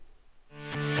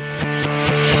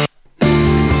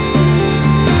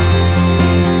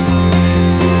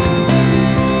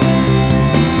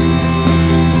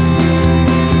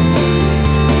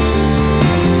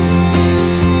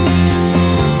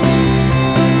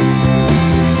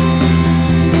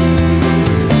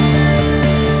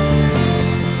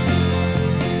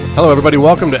Hello, everybody.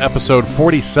 Welcome to episode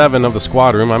 47 of The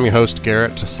Squad Room. I'm your host,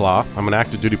 Garrett Slaw. I'm an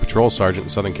active duty patrol sergeant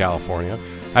in Southern California.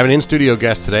 I have an in-studio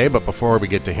guest today, but before we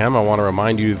get to him, I want to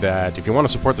remind you that if you want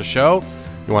to support the show,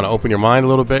 you want to open your mind a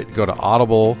little bit, go to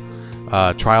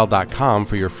audibletrial.com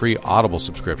for your free Audible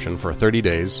subscription for 30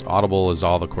 days. Audible is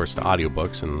all, of course, the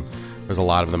audiobooks, and there's a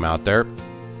lot of them out there.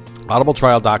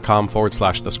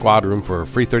 audibletrial.com/The Squad Room for a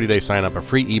free 30-day sign-up, a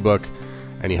free ebook,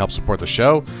 and you help support the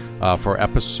show. For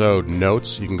episode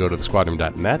notes, you can go to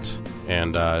thesquadroom.net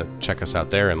and check us out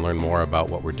there and learn more about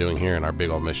what we're doing here in our big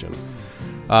old mission.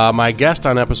 My guest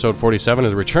on episode 47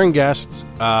 is a return guest,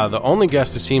 the only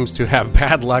guest who seems to have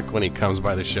bad luck when he comes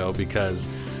by the show because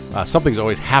something's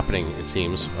always happening, it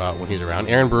seems, when he's around.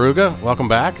 Aaron Barruga, welcome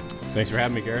back. Thanks for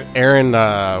having me, Garrett. Aaron,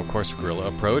 of course, Guerrilla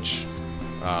Approach.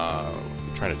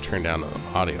 Trying to turn down the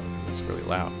audio. It's really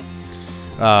loud.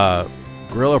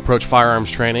 Guerrilla Approach Firearms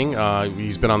Training.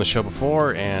 He's been on the show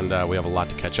before, and we have a lot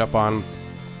to catch up on.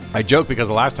 I joke because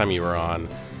the last time you were on,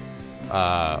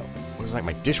 it was like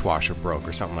my dishwasher broke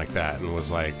or something like that, and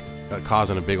was like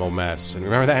causing a big old mess. And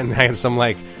remember that? And I had some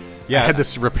I had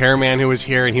this repairman who was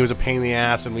here, and he was a pain in the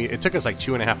ass, and it took us like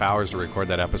 2.5 hours to record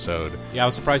that episode. Yeah, I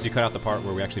was surprised you cut out the part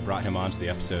where we actually brought him onto the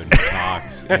episode and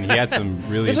talked, and he had some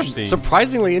really interesting,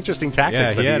 surprisingly interesting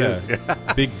tactics. Yeah, he had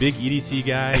a big EDC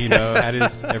guy, had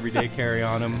his everyday carry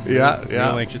on him. Yeah.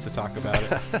 Real anxious to talk about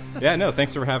it. Yeah, no,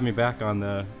 thanks for having me back on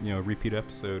the repeat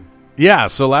episode. Yeah,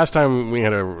 so last time we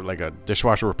had a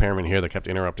dishwasher repairman here that kept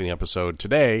interrupting the episode.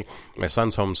 Today, my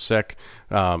son's home sick,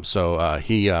 so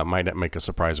he might make a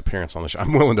surprise appearance on the show.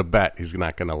 I'm willing to bet he's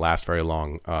not going to last very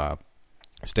long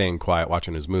staying quiet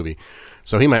watching his movie.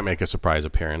 So he might make a surprise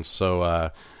appearance.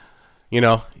 So,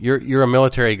 you're a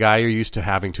military guy. You're used to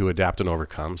having to adapt and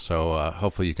overcome. So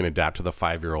hopefully you can adapt to the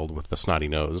 5-year-old with the snotty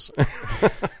nose.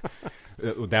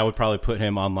 That would probably put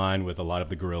him online with a lot of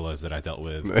the gorillas that I dealt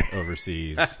with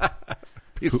overseas.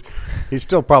 He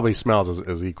still probably smells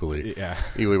as equally bad.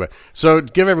 So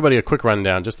give everybody a quick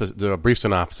rundown, just a brief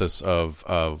synopsis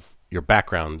of your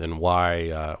background and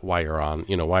why you're on,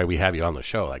 why we have you on the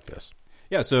show like this.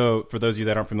 Yeah, so for those of you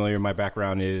that aren't familiar, my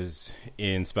background is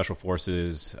in Special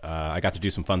Forces. I got to do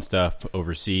some fun stuff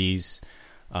overseas.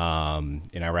 In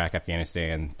Iraq,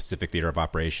 Afghanistan, Pacific Theater of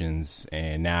Operations,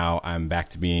 and now I'm back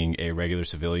to being a regular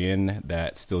civilian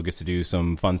that still gets to do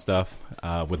some fun stuff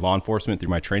with law enforcement through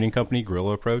my training company,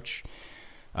 Guerrilla Approach.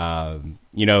 If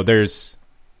you're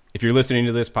listening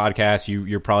to this podcast,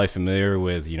 you're probably familiar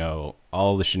with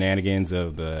all the shenanigans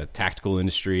of the tactical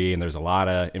industry, and there's a lot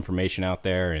of information out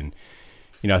there. And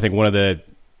I think one of the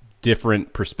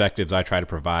different perspectives I try to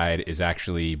provide is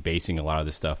actually basing a lot of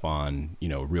this stuff on,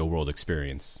 real world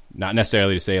experience. Not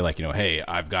necessarily to say hey,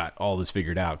 I've got all this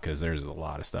figured out, because there's a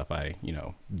lot of stuff I,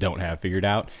 don't have figured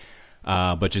out.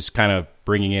 But just kind of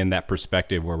bringing in that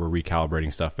perspective where we're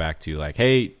recalibrating stuff back to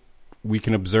hey, we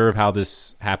can observe how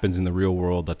this happens in the real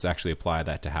world. Let's actually apply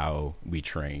that to how we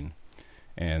train.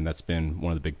 And that's been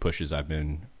one of the big pushes I've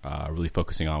been really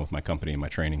focusing on with my company and my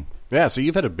training. Yeah. So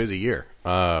you've had a busy year.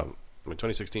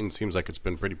 2016 seems like it's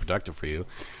been pretty productive for you.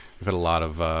 You've had a lot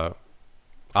of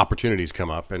opportunities come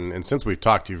up, and since we've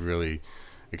talked, you've really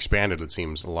expanded, it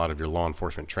seems, a lot of your law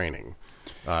enforcement training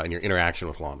and your interaction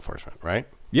with law enforcement, right?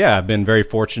 Yeah, I've been very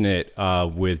fortunate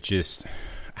with just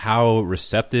how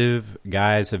receptive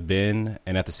guys have been,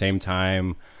 and at the same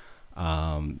time,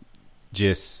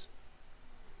 just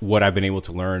what I've been able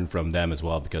to learn from them as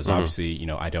well, because obviously,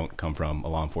 I don't come from a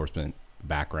law enforcement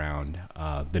background.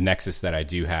 The nexus that I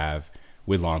do have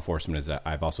with law enforcement is that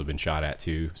I've also been shot at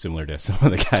too, similar to some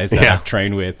of the guys that I've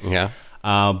trained with. Yeah.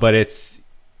 But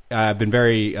I've been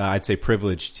very, I'd say,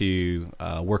 privileged to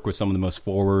work with some of the most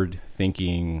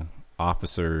forward-thinking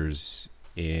officers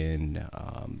in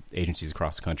agencies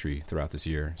across the country throughout this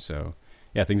year. So,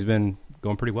 yeah, things have been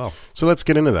going pretty well. So let's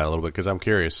get into that a little bit, because I'm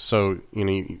curious. So,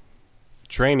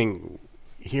 training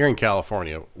here in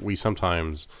California, we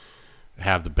sometimes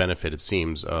have the benefit, it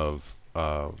seems, of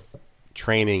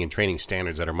training and training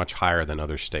standards that are much higher than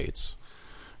other states.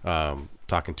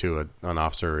 Talking to an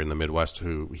officer in the Midwest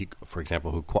who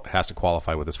has to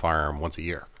qualify with his firearm once a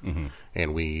year,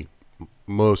 and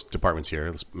most departments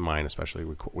here, mine especially,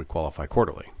 we qualify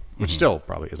quarterly, which still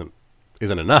probably isn't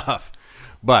enough,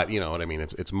 but you know what I mean.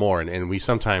 It's more, and we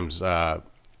sometimes the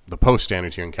post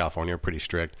standards here in California are pretty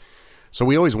strict. So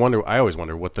I always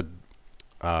wonder what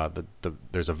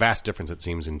there's a vast difference, it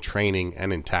seems, in training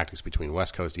and in tactics between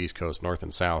West Coast, East Coast, North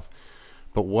and South.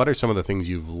 But what are some of the things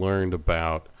you've learned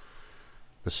about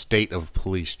the state of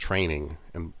police training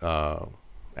in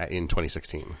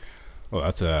 2016? Well,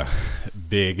 that's a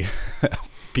big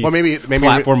piece, well, maybe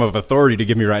platform of authority to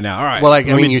give me right now. All right. Well, like,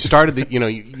 I mean, you started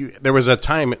the, there was a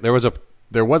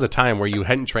time where you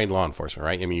hadn't trained law enforcement,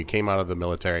 right? I mean, you came out of the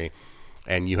military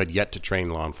and you had yet to train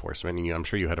law enforcement, and I'm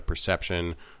sure you had a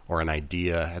perception or an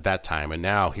idea at that time. And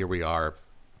now here we are,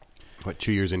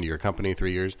 2 years into your company,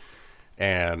 3 years,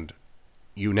 and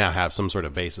you now have some sort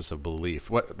of basis of belief.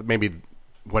 What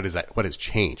is that? What has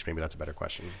changed? Maybe that's a better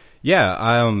question. Yeah.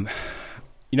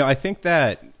 I think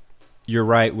that you're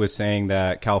right with saying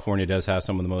that California does have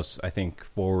some of the most, I think,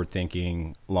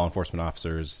 forward-thinking law enforcement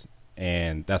officers,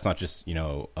 and that's not just,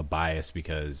 a bias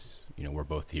because, we're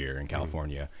both here in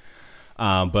California.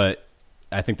 But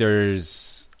I think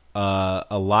there's a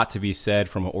lot to be said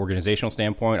from an organizational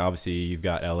standpoint. Obviously, you've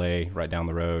got LA right down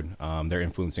the road. They're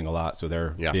influencing a lot, so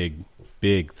they're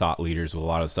big thought leaders with a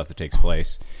lot of the stuff that takes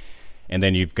place. And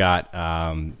then you've got,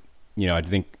 I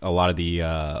think a lot of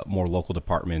the more local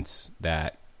departments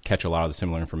that catch a lot of the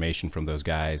similar information from those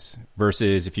guys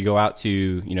versus if you go out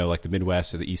to, like the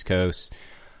Midwest or the East Coast,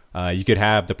 you could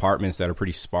have departments that are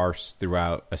pretty sparse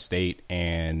throughout a state,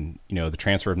 and, the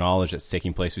transfer of knowledge that's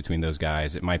taking place between those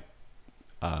guys, it might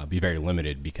be very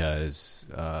limited because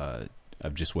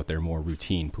of just what their more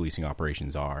routine policing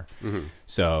operations are. Mm-hmm.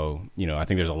 So, I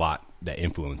think there's a lot that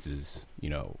influences,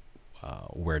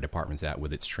 where a department's at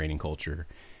with its training culture.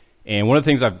 And one of the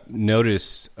things I've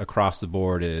noticed across the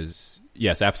board is,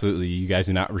 yes, absolutely, you guys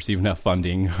do not receive enough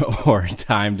funding or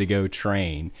time to go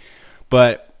train.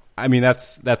 But, I mean,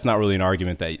 that's not really an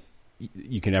argument that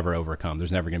you can ever overcome.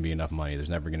 There's never going to be enough money.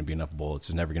 There's never going to be enough bullets.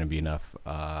 There's never going to be enough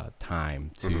time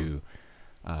to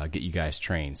get you guys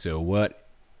trained. So what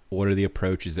are the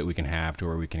approaches that we can have to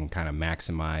where we can kind of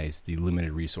maximize the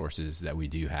limited resources that we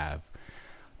do have?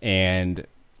 And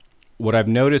what I've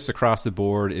noticed across the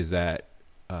board is that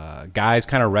guys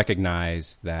kind of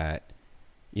recognize that,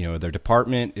 their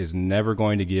department is never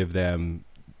going to give them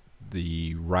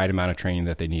the right amount of training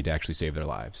that they need to actually save their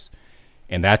lives.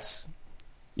 And that's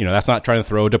not trying to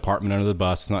throw a department under the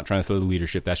bus. It's not trying to throw the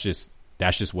leadership. That's just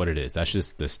what it is. That's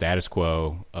just the status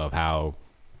quo of how,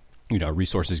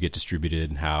 resources get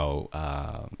distributed,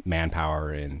 how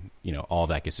manpower and, all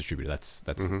that gets distributed. That's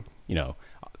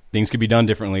things could be done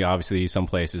differently, obviously, some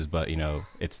places, but,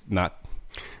 it's not.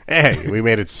 Hey, we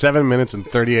made it 7 minutes and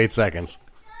 38 seconds.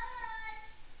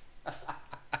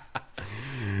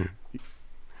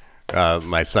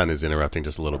 My son is interrupting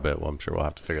just a little bit. Well, I'm sure we'll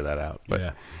have to figure that out. But,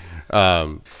 yeah.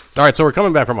 All right, so we're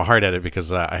coming back from a hard edit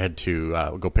because I had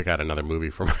to go pick out another movie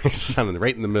for my son,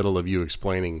 right in the middle of you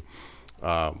explaining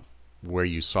where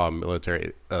you saw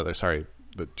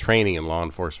the training in law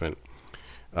enforcement,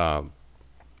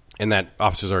 and that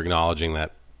officers are acknowledging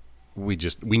that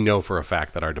we know for a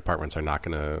fact that our departments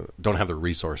don't have the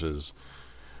resources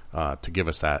to give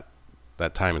us that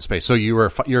time and space. So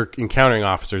you're encountering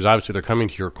officers. Obviously, they're coming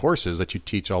to your courses that you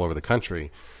teach all over the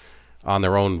country on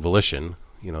their own volition.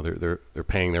 They're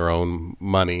paying their own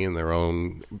money and their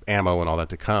own ammo and all that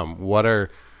to come. What are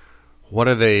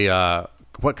they?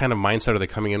 What kind of mindset are they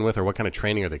coming in with, or what kind of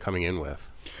training are they coming in with?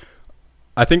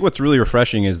 I think what's really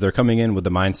refreshing is they're coming in with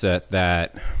the mindset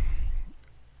that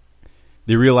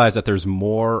they realize that there's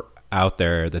more out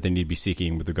there that they need to be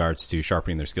seeking with regards to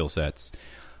sharpening their skill sets.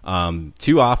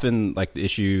 Too often, like the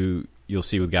issue you'll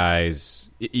see with guys,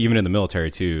 even in the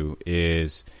military too,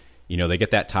 is, they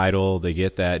get that title, they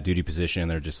get that duty position, and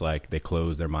they're just like, they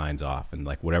close their minds off. And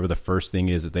like whatever the first thing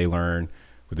is that they learn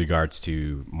with regards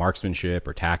to marksmanship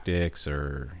or tactics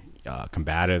or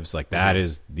combatives, like that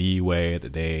is the way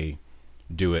that they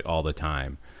do it all the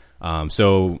time.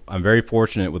 So I'm very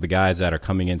fortunate with the guys that are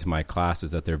coming into my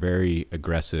classes that they're very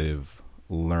aggressive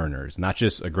learners, not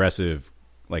just aggressive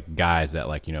like guys that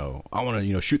like, I want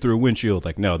to, shoot through a windshield.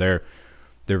 Like, no, they're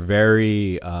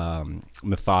very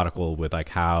methodical with like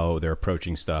how they're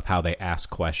approaching stuff, how they ask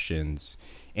questions.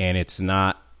 And it's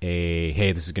not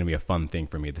hey, this is going to be a fun thing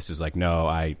for me. This is like, no,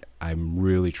 I'm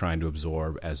really trying to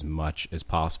absorb as much as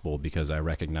possible because I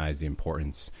recognize the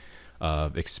importance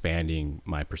of expanding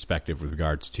my perspective with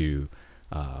regards to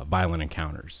violent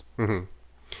encounters. Mm-hmm.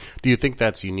 Do you think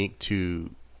that's unique to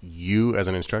you as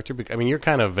an instructor? I mean, you're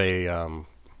kind of a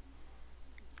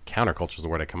counterculture is the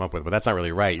word I come up with, but that's not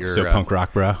really right. You're so punk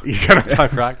rock, bro. You're kind of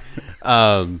punk rock.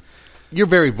 You're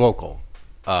very vocal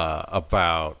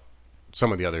about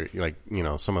some of the other,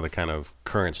 some of the kind of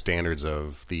current standards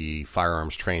of the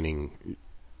firearms training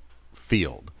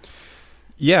field.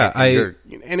 Yeah,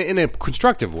 in a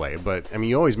constructive way, but I mean,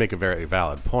 you always make a very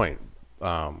valid point.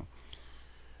 But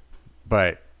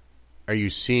are you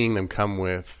seeing them come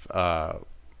with?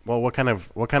 What kind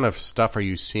of stuff are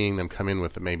you seeing them come in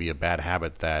with that may be a bad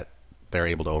habit that they're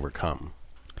able to overcome?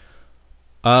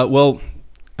 Well,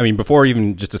 I mean, before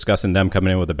even just discussing them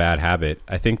coming in with a bad habit,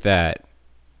 I think that,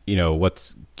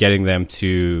 what's getting them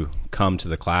to come to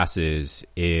the classes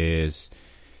is,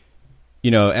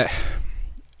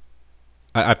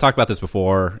 I've talked about this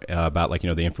before about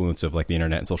the influence of the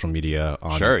internet and social media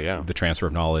on the transfer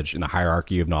of knowledge and the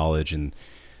hierarchy of knowledge and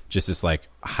just this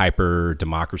hyper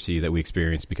democracy that we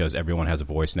experience because everyone has a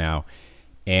voice now.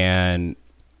 And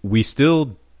we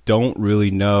still don't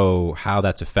really know how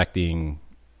that's affecting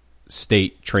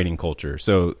state training culture.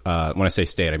 So when I say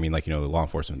state, I mean law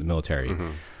enforcement, the military,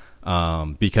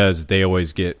 because they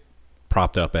always get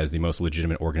propped up as the most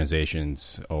legitimate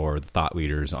organizations or the thought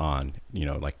leaders on,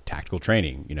 tactical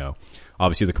training.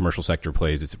 Obviously the commercial sector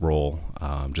plays its role,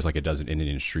 just like it does in the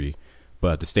industry,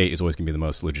 but the state is always going to be the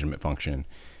most legitimate function.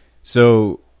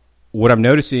 So what I'm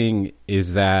noticing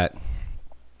is that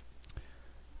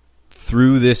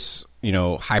through this,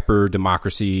 hyper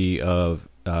democracy of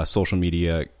social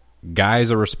media,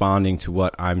 guys are responding to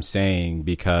what I'm saying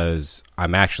because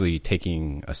I'm actually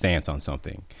taking a stance on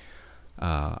something.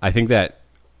 I think that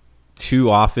too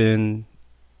often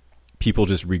people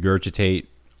just regurgitate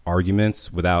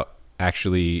arguments without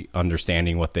actually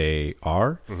understanding what they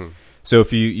are. Mm-hmm. So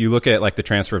if you look at the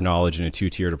transfer of knowledge in a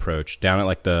two-tiered approach, down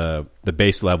at the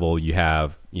base level, you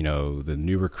have the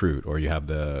new recruit, or you have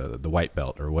the white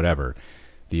belt or whatever,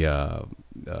 the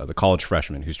college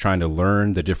freshman who's trying to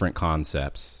learn the different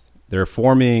concepts. They're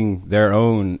forming their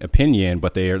own opinion,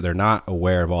 but they're not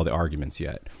aware of all the arguments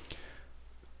yet.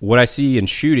 What I see in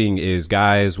shooting is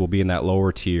guys will be in that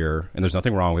lower tier, and there's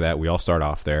nothing wrong with that. We all start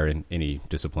off there in any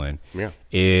discipline. Yeah.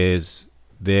 Is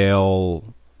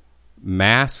they'll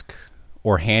mask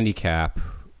or handicap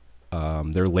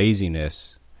their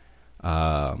laziness.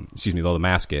 They'll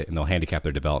mask it and they'll handicap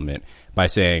their development by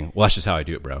saying, well, that's just how I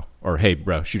do it, bro. Or, hey,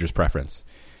 bro, shooter's preference.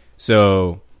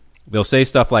 So they'll say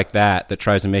stuff like that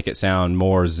tries to make it sound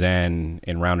more zen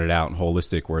and rounded out and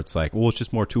holistic, where it's well, it's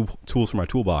just more tools for my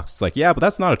toolbox. It's yeah, but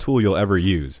that's not a tool you'll ever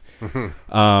use.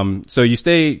 Mm-hmm. So you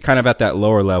stay kind of at that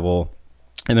lower level,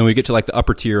 and then we get to the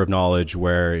upper tier of knowledge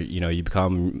where, you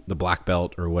become the black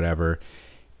belt or whatever,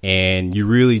 and you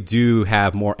really do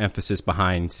have more emphasis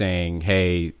behind saying,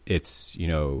 hey, it's,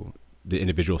 the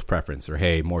individual's preference, or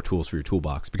hey, more tools for your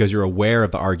toolbox, because you're aware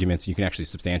of the arguments and you can actually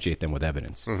substantiate them with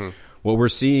evidence. Mm-hmm. What we're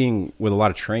seeing with a lot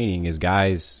of training is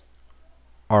guys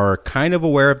are kind of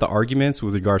aware of the arguments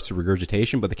with regards to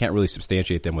regurgitation, but they can't really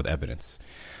substantiate them with evidence.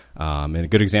 And a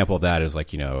good example of that is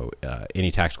any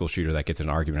tactical shooter that gets in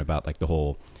an argument about the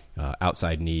whole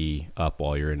outside knee up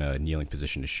while you're in a kneeling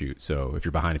position to shoot. So if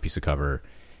you're behind a piece of cover,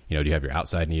 do you have your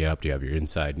outside knee up? Do you have your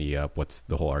inside knee up? What's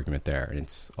the whole argument there? And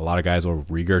it's a lot of guys will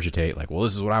regurgitate well,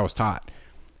 this is what I was taught.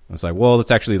 And it's well,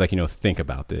 let's actually think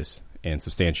about this and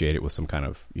substantiate it with some kind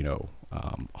of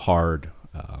hard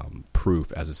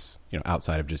proof, as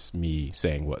outside of just me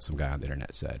saying what some guy on the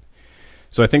internet said.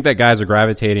 So I think that guys are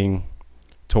gravitating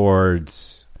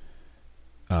towards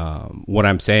what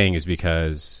I'm saying is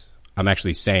because I'm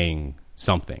actually saying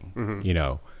something.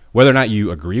 Mm-hmm. Whether or not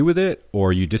you agree with it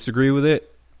or you disagree with it,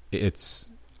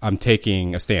 I'm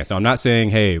taking a stance. Now, I'm not saying,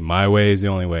 hey, my way is the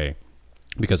only way,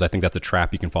 because I think that's a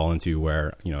trap you can fall into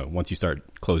where, once you start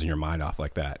closing your mind off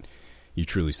like that, you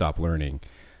truly stop learning.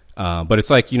 But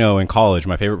it's in college,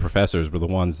 my favorite professors were the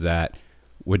ones that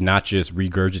would not just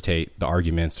regurgitate the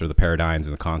arguments or the paradigms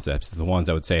and the concepts. The ones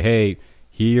that would say, hey,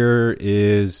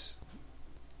 here's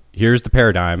the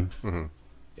paradigm, mm-hmm.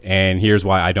 and here's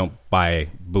why I don't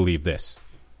believe this.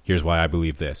 Here's why I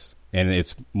believe this. And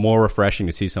it's more refreshing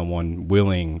to see someone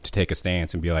willing to take a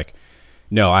stance and be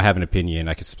no, I have an opinion.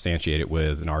 I can substantiate it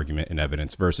with an argument and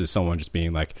evidence, versus someone just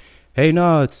being hey,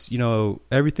 no, it's,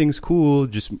 everything's cool.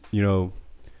 Just,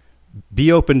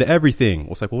 be open to everything.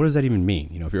 Well, it's well, what does that even mean?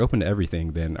 If you're open to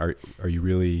everything, then are you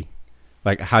really,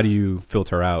 how do you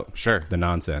filter out the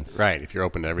nonsense? Right. If you're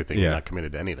open to everything, you're not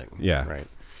committed to anything. Yeah. Right.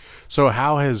 So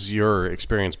how has your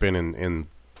experience been in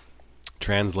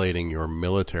translating your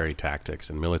military tactics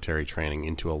and military training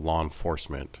into a law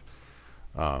enforcement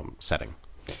setting?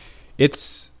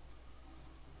 It's,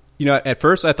 at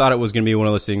first I thought it was going to be one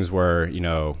of those things where,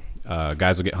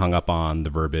 guys will get hung up on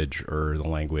the verbiage or the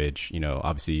language,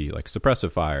 obviously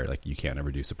suppressive fire, you can't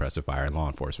ever do suppressive fire in law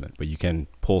enforcement, but you can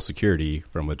pull security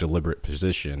from a deliberate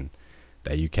position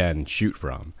that you can shoot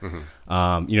from.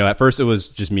 Mm-hmm. At first it was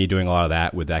just me doing a lot of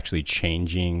that with actually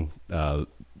changing the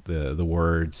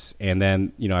words. And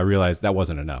then, I realized that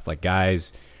wasn't enough.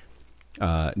 Guys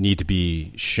need to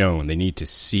be shown. They need to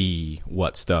see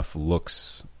what stuff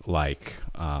looks like,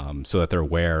 so that they're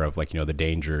aware of the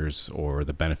dangers or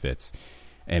the benefits.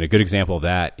 And a good example of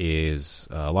that is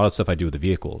a lot of stuff I do with the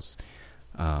vehicles.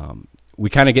 we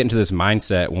kind of get into this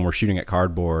mindset when we're shooting at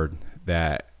cardboard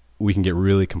that we can get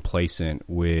really complacent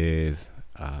with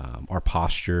our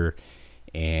posture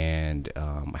and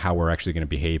how we're actually going to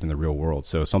behave in the real world.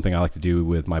 So something I like to do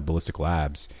with my ballistic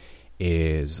labs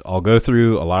is I'll go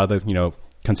through a lot of the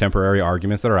contemporary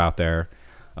arguments that are out there.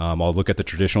 I'll look at the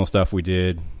traditional stuff we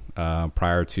did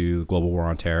prior to the global war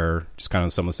on terror, just kind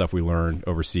of some of the stuff we learned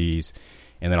overseas,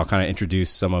 and then I'll kind of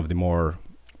introduce some of the more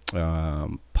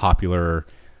popular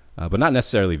but not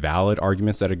necessarily valid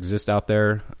arguments that exist out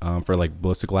there for like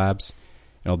ballistic labs.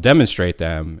 And I'll demonstrate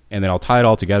them, and then I'll tie it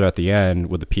all together at the end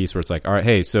with the piece where it's like, all right,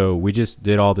 hey, so we just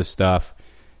did all this stuff.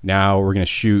 Now we're going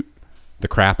to shoot the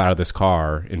crap out of this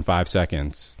car in 5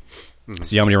 seconds,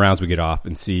 see how many rounds we get off,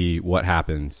 and see what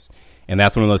happens. And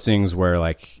that's one of those things where,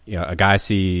 like, a guy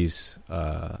sees,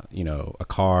 a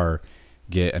car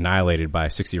get annihilated by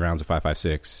 60 rounds of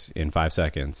 5.56 in 5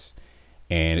 seconds,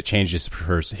 and it changes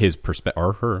his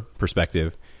or her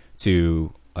perspective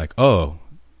to like, oh,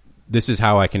 this is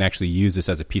how I can actually use this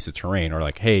as a piece of terrain, or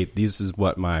like, hey, this is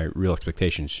what my real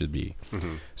expectations should be.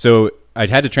 So I'd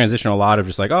had to transition a lot of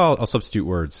just like, oh, I'll substitute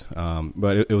words.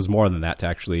 But it was more than that, to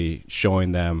actually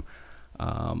showing them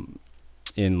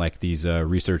in like these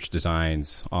research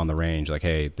designs on the range, like,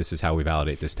 hey, this is how we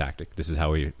validate this tactic. This is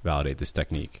how we validate this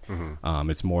technique.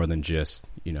 It's more than just,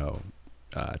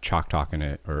 chalk talking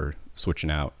it or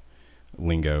switching out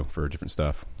lingo for different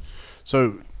stuff.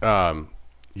 So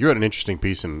you wrote an interesting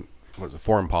piece in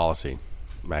Foreign Policy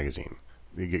magazine.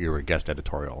 You were a guest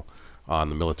editorial on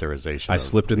the militarization. I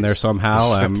slipped in there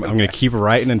somehow. I'm going to keep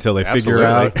writing until they figure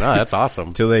out. No, that's awesome.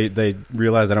 Until they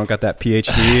realize I don't got that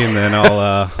PhD, and then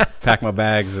I'll pack my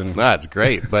bags. And no, that's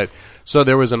great. But so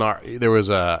there was and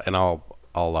I'll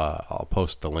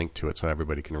post the link to it so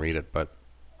everybody can read it. But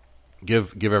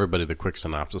give everybody the quick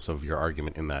synopsis of your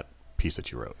argument in that piece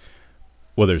that you wrote.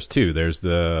 Well, there's two. There's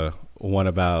the one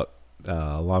about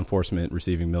law enforcement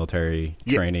receiving military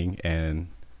training, and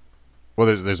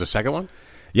there's a second one.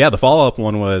 Yeah, the follow-up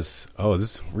one was, we're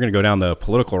going to go down the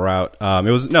political route.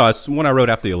 It's one I wrote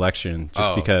after the election,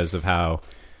 just because of how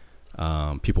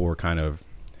people were kind of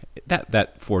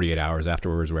that 48 hours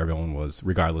afterwards, where everyone was,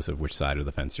 regardless of which side of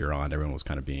the fence you're on, everyone was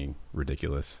kind of being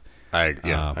ridiculous. I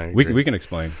agree. We can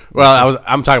explain. Well,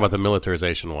 I'm talking about the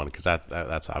militarization one because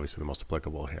that's obviously the most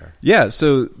applicable here. Yeah.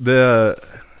 So the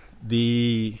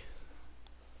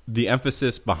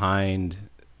emphasis behind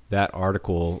that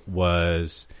article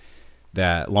was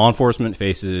that law enforcement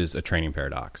faces a training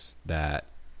paradox, that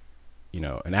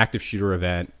an active shooter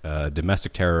event, a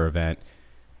domestic terror event,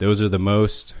 those are the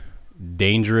most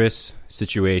dangerous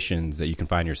situations that you can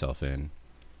find yourself in,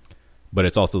 but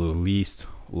it's also the least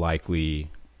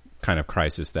likely kind of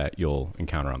crisis that you'll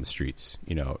encounter on the streets,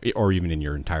 or even in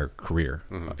your entire career.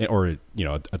 Or a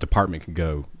department can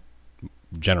go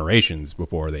generations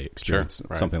before they experience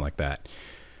something like that.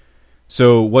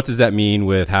 So what does that mean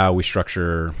with how we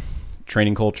structure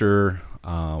training culture,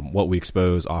 what we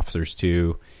expose officers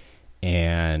to,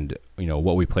 and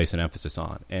what we place an emphasis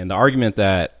on? And the argument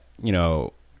that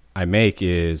I make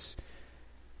is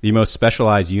the most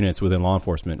specialized units within law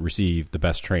enforcement receive the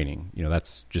best training.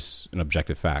 That's just an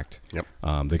objective fact. Yep.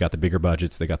 They got the bigger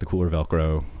budgets, they got the cooler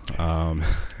Velcro,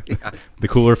 the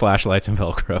cooler flashlights and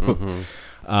Velcro.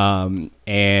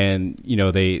 And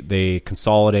they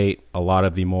consolidate a lot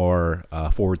of the more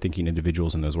forward-thinking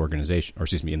individuals in those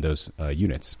in those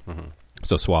units.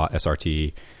 So SWAT,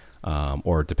 SRT,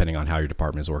 or depending on how your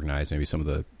department is organized, maybe some of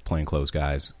the plainclothes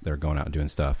guys that are going out and doing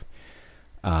stuff.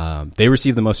 They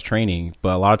receive the most training,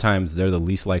 but a lot of times they're the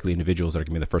least likely individuals that are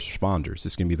going to be the first responders.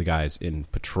 It's going to be the guys in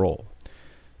patrol.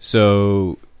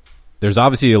 So there's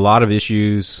obviously a lot of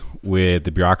issues with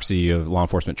the bureaucracy of law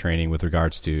enforcement training with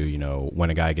regards to,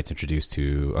 when a guy gets introduced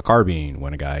to a carbine,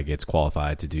 when a guy gets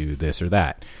qualified to do this or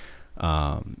that.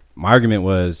 My argument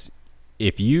was,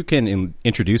 if you can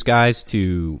introduce guys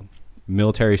to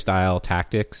military style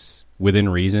tactics within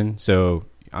reason, so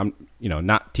I'm,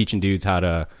 not teaching dudes how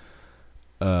to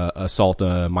assault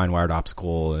a mine-wired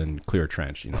obstacle and clear a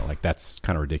trench, like that's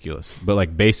kind of ridiculous. But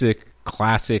like basic,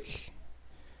 classic,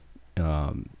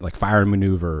 like fire and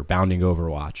maneuver, bounding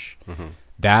overwatch,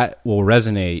 that will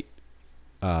resonate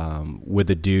with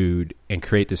the dude and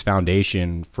create this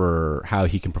foundation for how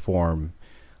he can perform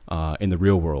in the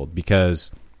real world.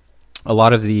 Because a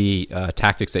lot of the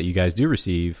tactics that you guys do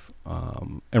receive,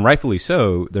 and rightfully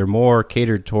so, they're more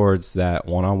catered towards that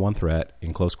one-on-one threat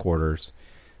in close quarters.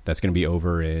 That's going to be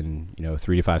over in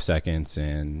 3 to 5 seconds,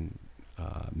 and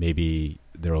maybe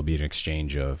there will be an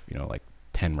exchange of like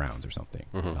 10 rounds or something.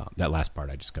 That last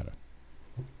part I just gotta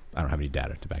I don't have any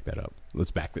data to back that up.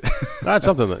 Let's back that. No,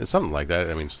 it's something like that.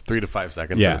 I mean, it's 3 to 5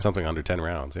 seconds. Yeah. And it's something under 10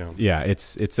 rounds. Yeah. Yeah,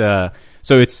 it's a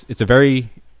very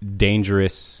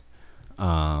dangerous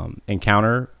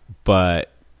encounter,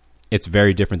 but it's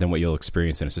very different than what you'll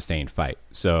experience in a sustained fight.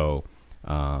 So,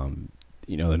 the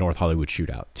North Hollywood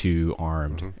shootout, 2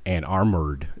 armed and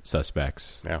armored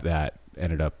suspects that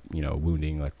ended up,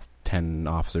 wounding like 10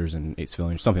 officers and 8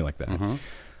 civilians, something like that.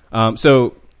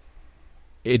 So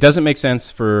it doesn't make sense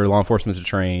for law enforcement to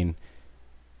train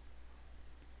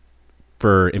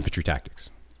for infantry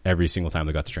tactics every single time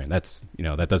they got to train. That's,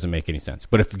 that doesn't make any sense.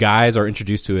 But if guys are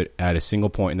introduced to it at a single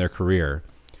point in their career,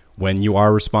 when you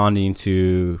are responding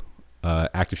to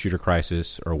active shooter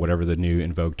crisis, or whatever the new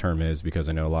in vogue term is, because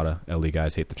I know a lot of LE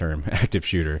guys hate the term active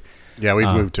shooter. Yeah, we've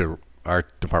moved to, our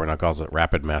department now calls it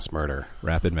rapid mass murder.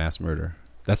 Rapid mass murder.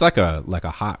 That's like a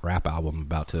hot rap album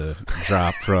about to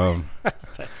drop from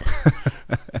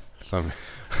some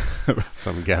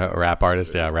rap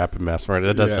artist. Yeah, rapid mass murder.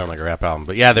 That does sound like a rap album.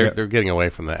 But yeah, they're getting away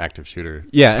from the active shooter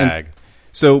tag.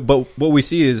 But what we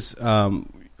see is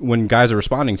when guys are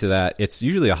responding to that, it's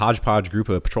usually a hodgepodge group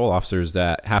of patrol officers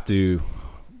that have to,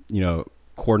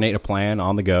 coordinate a plan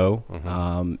on the go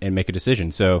and make a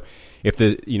decision. So if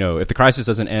the crisis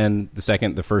doesn't end the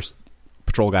second the first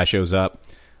patrol guy shows up,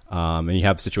 and you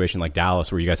have a situation like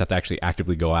Dallas where you guys have to actually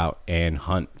actively go out and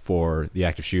hunt for the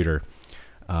active shooter.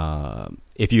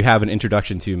 If you have an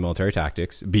introduction to military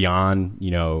tactics beyond,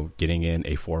 getting in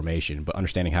a formation, but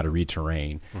understanding how to read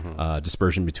terrain,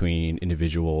 dispersion between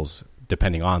individuals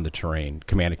depending on the terrain,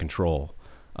 command and control,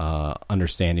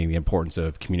 understanding the importance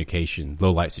of communication,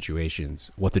 low light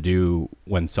situations, what to do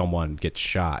when someone gets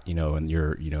shot, and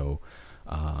your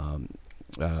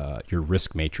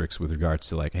risk matrix with regards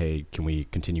to like, hey, can we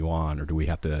continue on, or do we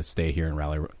have to stay here and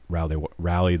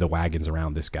rally the wagons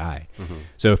around this guy?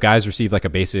 So if guys receive like a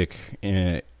basic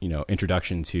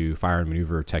introduction to fire and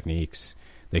maneuver techniques,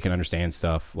 they can understand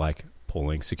stuff like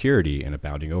pulling security and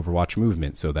abounding overwatch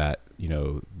movement so that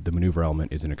the maneuver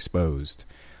element isn't exposed,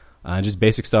 and just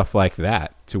basic stuff like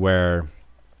that, to where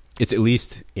it's at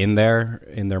least in their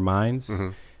minds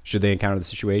should they encounter the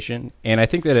situation. And I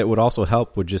think that it would also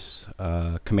help with just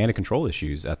command and control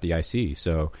issues at the IC.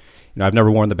 So, I've never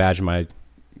worn the badge in my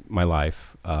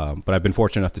life, but I've been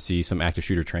fortunate enough to see some active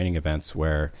shooter training events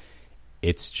where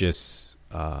it's just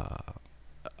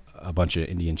a bunch of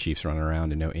Indian chiefs running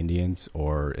around and no Indians,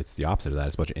 or it's the opposite of that.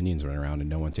 It's a bunch of Indians running around and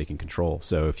no one taking control.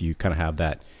 So if you kind of have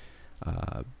that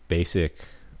basic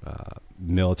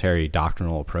military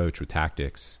doctrinal approach with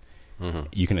tactics,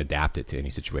 you can adapt it to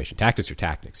any situation. Tactics are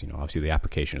tactics. Obviously the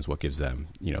application is what gives them,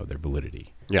 their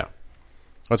validity. Yeah.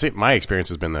 Let's see. My experience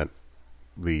has been that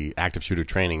the active shooter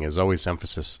training is always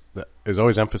emphasized,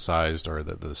 or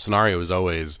the scenario is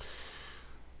always,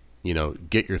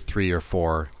 get your 3 or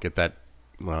 4, get that.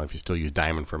 Well, if you still use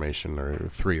diamond formation or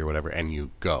 3 or whatever, and you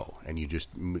go and you just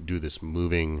do this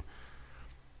moving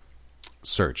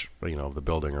search, of the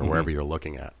building or wherever you're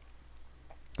looking at.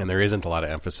 And there isn't a lot of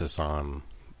emphasis on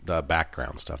the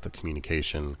background stuff, the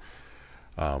communication,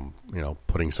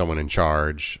 putting someone in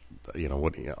charge,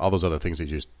 all those other things that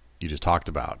you just talked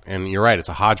about. And you're right, it's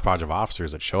a hodgepodge of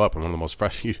officers that show up. And one of the most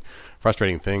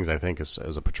frustrating things, I think, as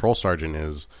a patrol sergeant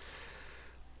is,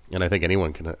 and I think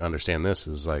anyone can understand this,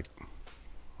 is like,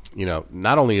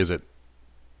 not only is it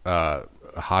a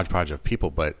hodgepodge of people,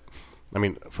 but, I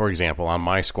mean, for example, on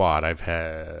my squad, I've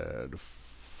had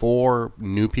 4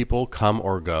 new people come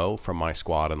or go from my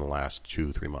squad in the last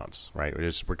 2-3 months, right?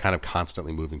 We're kind of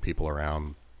constantly moving people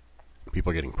around.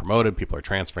 People are getting promoted. People are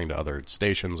transferring to other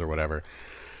stations or whatever.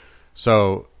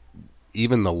 So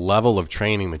even the level of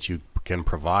training that you can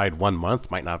provide 1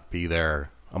 month might not be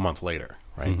there a month later,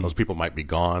 right? Those people might be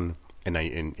gone. And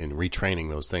in retraining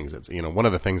those things, it's, one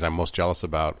of the things I'm most jealous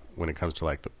about when it comes to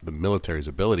like the military's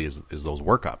ability is those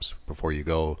workups before you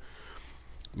go.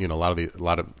 A lot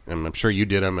of, and I'm sure you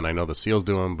did them, and I know the SEALs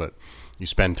do them, but you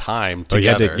spend time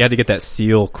together. You had to get that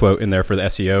SEAL quote in there for the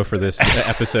SEO for this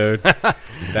episode.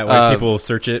 That way people will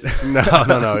search it.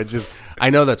 No. It's just,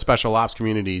 I know that special ops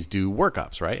communities do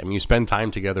workups, right? I mean, you spend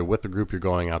time together with the group you're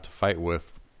going out to fight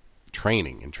with,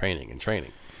 training.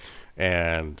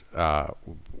 And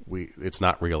it's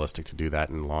not realistic to do that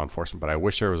in law enforcement, but I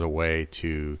wish there was a way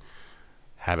to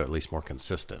have it at least more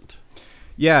consistent.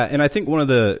 Yeah, and I think one of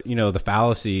the the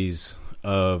fallacies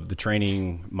of the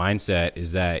training mindset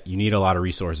is that you need a lot of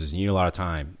resources, you need a lot of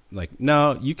time. Like,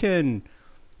 no, you can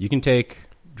take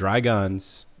dry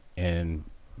guns and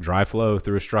dry flow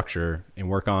through a structure and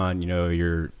work on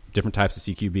your different types of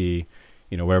CQB,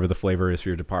 whatever the flavor is for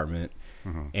your department,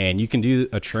 and you can do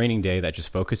a training day that just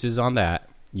focuses on that.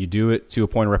 You do it to a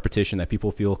point of repetition that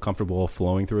people feel comfortable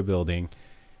flowing through a building,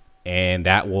 and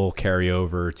that will carry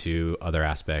over to other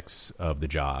aspects of the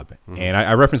job. Mm-hmm. And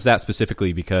I reference that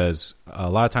specifically because a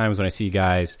lot of times when I see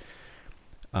guys,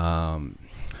 I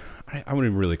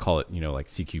wouldn't really call it, like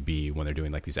CQB when they're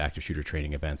doing like these active shooter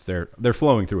training events. They're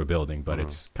flowing through a building, but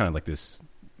it's kind of like this.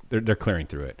 They're clearing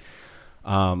through it.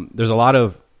 There's a lot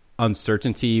of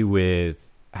uncertainty with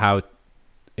how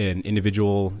an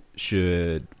individual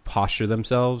should posture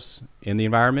themselves in the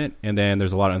environment, and then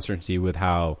there's a lot of uncertainty with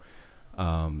how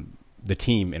the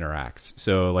team interacts.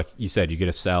 So, like you said, you get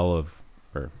a cell.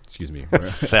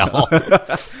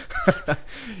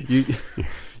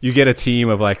 You get a team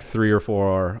of like 3 or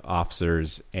 4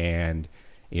 officers, and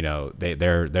they're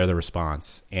the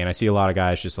response. And I see a lot of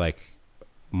guys just like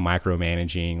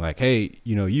micromanaging, like, hey,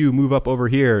 you move up over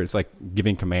here. It's like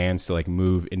giving commands to like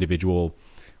move individual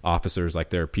officers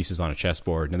like they're pieces on a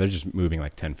chessboard, and they're just moving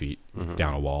like 10 feet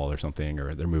down a wall or something,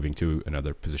 or they're moving to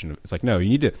another position. It's like, no, you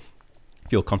need to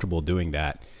feel comfortable doing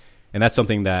that. And that's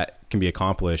something that can be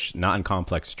accomplished not in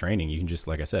complex training. You can just,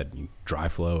 like I said, you dry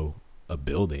flow a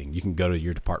building. You can go to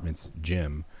your department's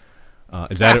gym.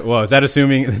 Is that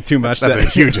assuming too much? That's a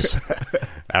huge.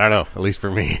 I don't know. At least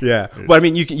for me. Yeah. But I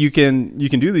mean, you can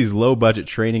do these low budget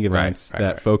training events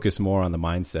that focus more on the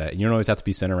mindset. You don't always have to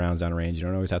be center rounds downrange. You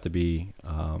don't always have to be,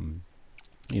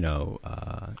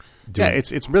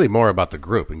 it's really more about the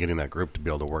group and getting that group to be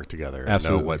able to work together.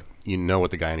 Absolutely. And know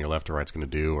what the guy on your left or right's going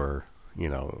to do, or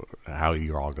how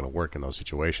you're all going to work in those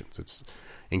situations. It's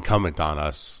incumbent on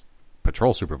us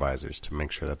patrol supervisors to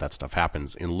make sure that stuff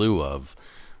happens in lieu of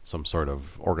some sort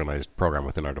of organized program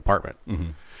within our department.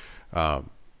 Mm-hmm.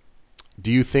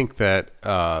 Do you think that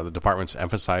the departments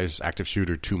emphasize active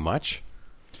shooter too much?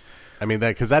 I mean,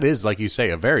 because that is, like you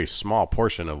say, a very small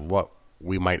portion of what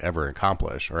we might ever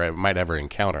accomplish or might ever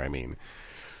encounter. I mean,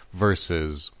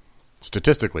 versus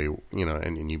statistically,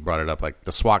 and you brought it up, like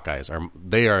the SWAT guys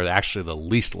they are actually the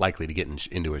least likely to get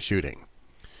into a shooting,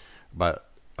 but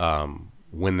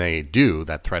when they do,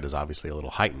 that threat is obviously a little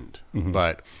heightened. Mm-hmm.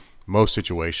 But most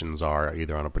situations are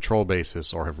either on a patrol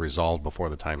basis or have resolved before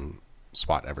the time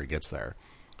SWAT ever gets there.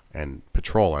 And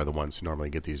patrol are the ones who normally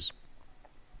get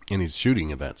in these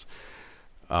shooting events.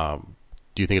 Do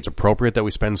you think it's appropriate that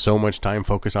we spend so much time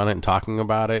focused on it and talking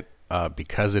about it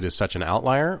because it is such an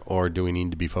outlier, or do we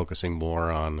need to be focusing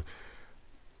more on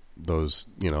those,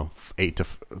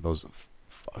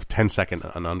 10-second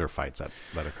and under fights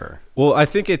that occur? Well, I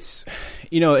think it's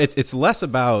less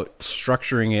about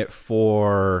structuring it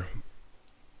for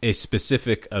a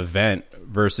specific event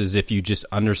versus if you just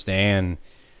understand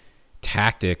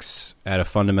tactics at a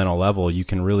fundamental level, you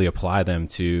can really apply them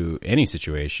to any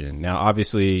situation. Now,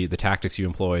 obviously, the tactics you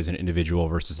employ as an individual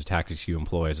versus the tactics you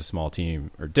employ as a small team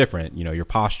are different. Your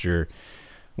posture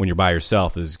when you're by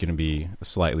yourself is going to be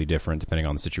slightly different depending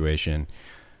on the situation.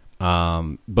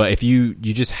 But if you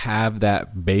just have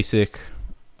that basic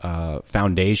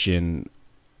foundation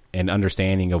and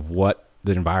understanding of what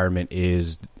the environment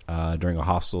is during a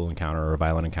hostile encounter or a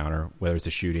violent encounter, whether it's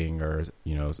a shooting or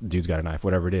dude's got a knife,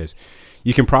 whatever it is,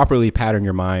 you can properly pattern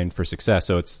your mind for success.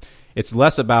 So it's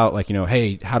less about like,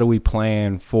 hey, how do we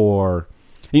plan for?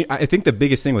 I think the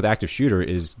biggest thing with active shooter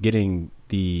is getting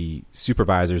the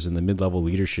supervisors and the mid-level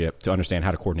leadership to understand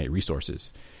how to coordinate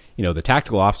resources. The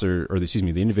tactical officer,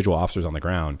 the individual officers on the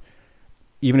ground,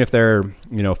 even if they're,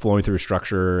 flowing through a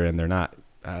structure and they're not,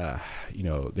 they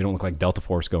don't look like Delta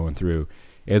Force going through,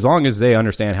 as long as they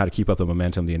understand how to keep up the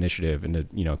momentum, the initiative, and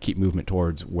to, keep movement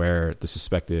towards where the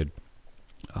suspected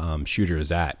shooter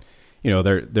is at,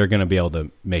 they're going to be able to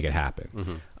make it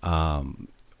happen. Mm-hmm.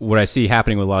 What I see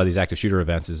happening with a lot of these active shooter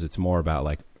events is it's more about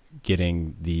like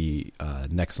getting the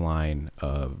next line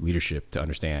of leadership to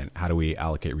understand how do we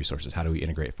allocate resources, how do we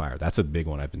integrate fire. That's a big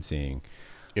one I've been seeing.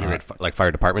 Integrate like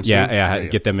fire departments? Yeah,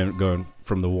 get them going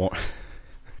from the war.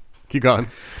 Keep going.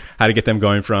 How to get them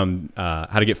going from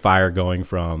how to get fire going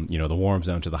from the warm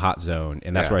zone to the hot zone,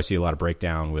 and that's where I see a lot of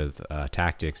breakdown with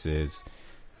tactics. Is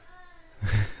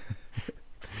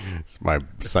my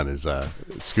son is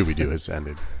Scooby Doo has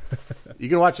ended. You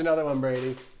can watch another one,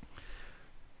 Brady.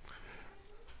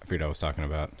 I forget what I was talking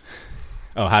about.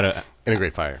 Oh, how to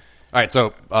integrate fire. All right,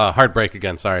 so hard break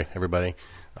again. Sorry, everybody.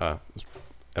 This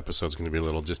episode's going to be a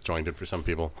little disjointed for some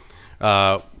people.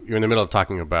 You're in the middle of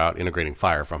talking about integrating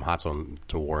fire from hot zone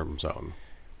to warm zone.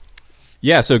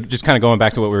 Yeah, so just kind of going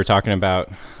back to what we were talking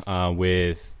about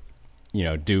with,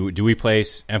 do we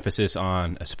place emphasis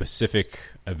on a specific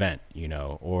event,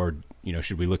 or,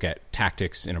 should we look at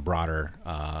tactics in a broader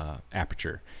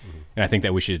aperture? Mm-hmm. And I think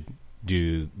that we should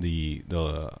do the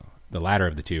the latter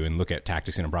of the two and look at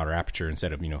tactics in a broader aperture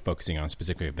instead of, focusing on a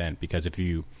specific event. Because if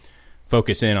you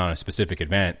focus in on a specific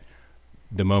event,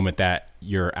 the moment that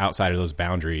you're outside of those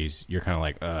boundaries, you're kind of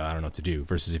like, I don't know what to do.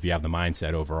 Versus if you have the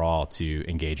mindset overall to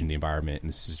engage in the environment and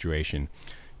the situation,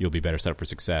 you'll be better set up for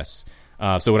success.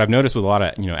 So what I've noticed with a lot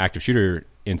of, active shooter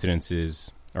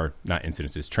incidences, or not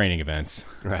incidences, training events,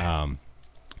 right.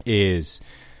 Is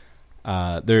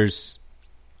there's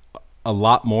a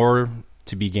lot more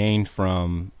to be gained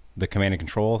from the command and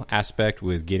control aspect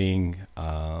with getting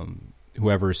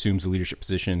whoever assumes the leadership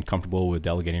position comfortable with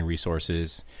delegating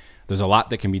resources. There's a lot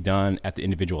that can be done at the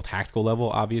individual tactical level,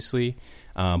 obviously.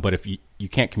 But if you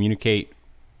can't communicate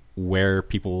where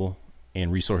people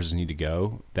and resources need to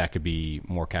go, that could be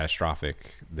more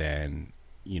catastrophic than,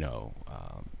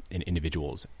 an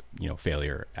individual's,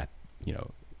 failure at,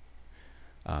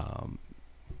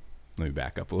 let me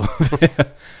back up a little bit.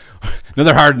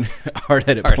 Another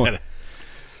hard-headed point.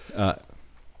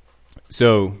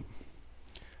 So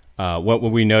what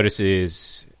we notice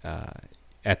is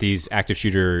at these active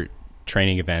shooter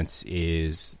training events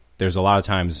is there's a lot of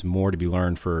times more to be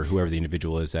learned for whoever the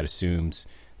individual is that assumes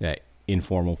that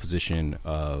informal position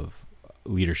of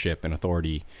leadership and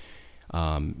authority,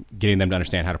 getting them to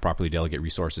understand how to properly delegate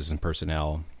resources and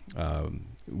personnel.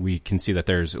 We can see that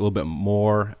there's a little bit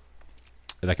more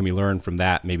that can be learned from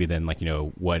that maybe than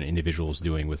what an individual is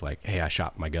doing with hey, I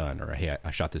shot my gun, or hey,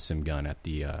 I shot this sim gun at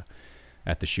the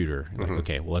shooter. Mm-hmm.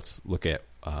 Okay, well, let's look at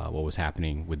what was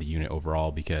happening with the unit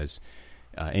overall, because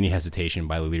any hesitation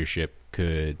by the leadership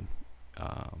could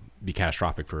be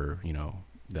catastrophic for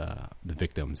the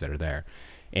victims that are there.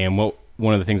 And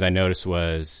one of the things I noticed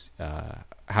was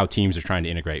how teams are trying to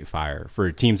integrate fire,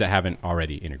 for teams that haven't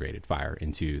already integrated fire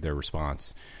into their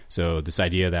response. So this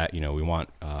idea that we want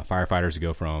firefighters to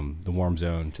go from the warm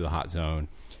zone to the hot zone,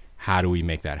 how do we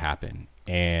make that happen?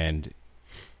 And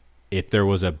if there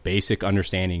was a basic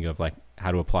understanding of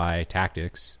how to apply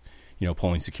tactics,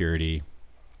 pulling security,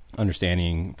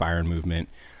 understanding fire and movement,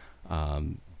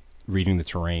 reading the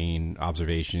terrain,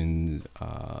 observations,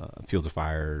 fields of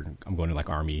fire. I'm going to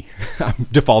Army. I'm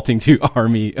defaulting to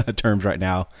Army terms right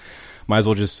now. Might as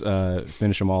well just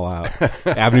finish them all out.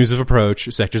 Avenues of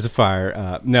approach, sectors of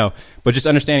fire. No, but just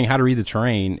understanding how to read the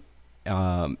terrain,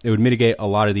 it would mitigate a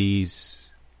lot of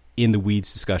these in the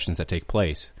weeds discussions that take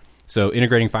place. So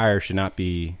integrating fire should not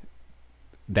be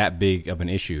that big of an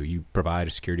issue. You provide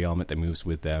a security element that moves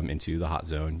with them into the hot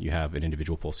zone. You have an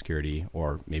individual pull security,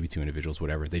 or maybe two individuals,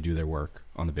 whatever. They do their work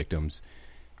on the victims,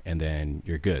 and then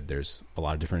you're good. There's a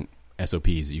lot of different SOPs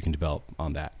that you can develop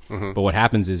on that. Mm-hmm. But what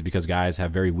happens is, because guys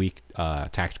have very weak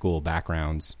tactical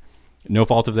backgrounds, no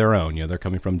fault of their own, they're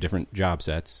coming from different job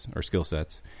sets or skill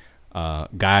sets,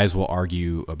 guys will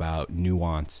argue about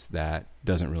nuance that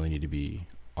doesn't really need to be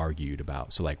argued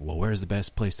about. So where's the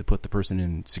best place to put the person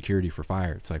in security for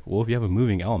fire? It's if you have a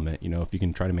moving element, if you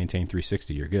can try to maintain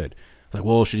 360, you're good.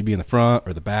 It's should he be in the front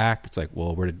or the back? It's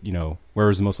where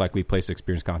is the most likely place to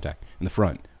experience contact? In the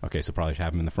front. Okay, so probably should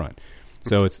have him in the front.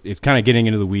 So it's kind of getting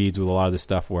into the weeds with a lot of this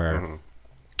stuff where mm-hmm.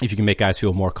 if you can make guys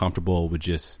feel more comfortable with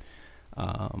just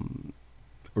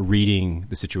reading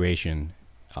the situation,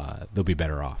 they'll be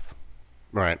better off.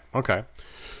 Right. Okay.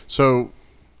 So,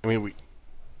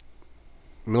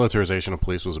 militarization of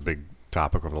police was a big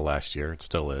topic over the last year. It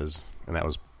still is. And that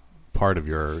was part of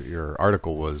your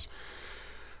article, was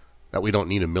that we don't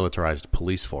need a militarized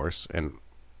police force. And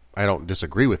I don't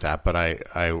disagree with that, but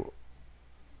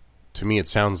to me, it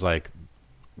sounds like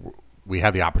we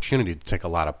have the opportunity to take a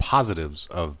lot of positives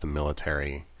of the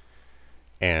military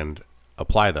and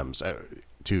apply them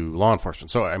to law enforcement.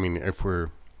 So,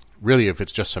 if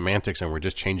it's just semantics and we're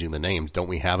just changing the names, don't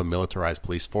we have a militarized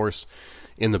police force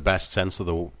in the best sense of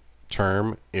the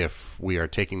term if we are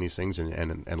taking these things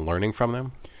and learning from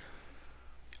them?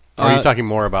 Or are you talking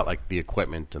more about the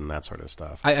equipment and that sort of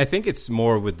stuff? I think it's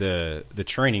more with the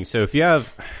training. So if you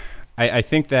have, I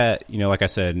think that, like I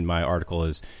said in my article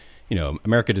is,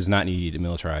 America does not need a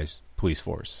militarized police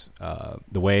force.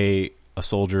 The way a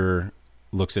soldier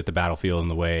looks at the battlefield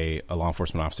and the way a law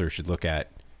enforcement officer should look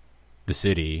at the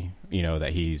city,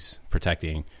 that he's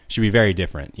protecting should be very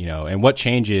different, and what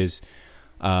changes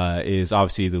is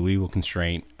obviously the legal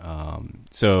constraint.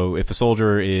 So if a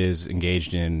soldier is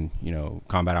engaged in,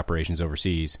 combat operations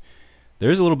overseas,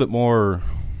 there's a little bit more,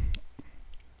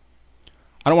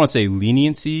 I don't want to say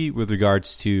leniency with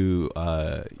regards to,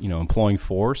 employing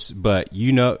force, but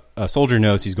a soldier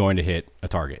knows he's going to hit a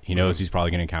target. He knows he's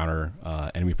probably going to encounter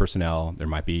enemy personnel. There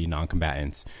might be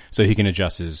non-combatants, so he can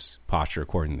adjust his posture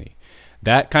accordingly.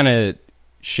 That kind of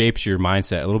shapes your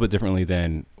mindset a little bit differently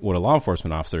than what a law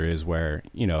enforcement officer is, where,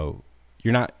 you're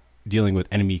not dealing with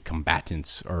enemy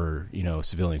combatants or,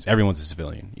 civilians. Everyone's a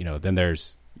civilian, then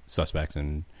there's suspects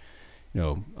and,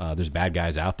 there's bad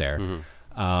guys out there.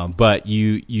 Mm-hmm. But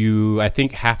you, I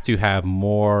think, have to have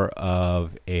more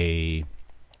of a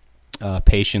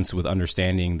patience with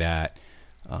understanding that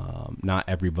not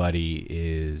everybody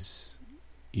is,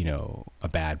 a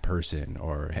bad person,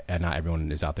 or not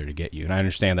everyone is out there to get you. And I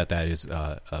understand that is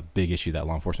a big issue that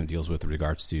law enforcement deals with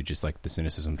regards to just like the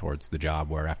cynicism towards the job,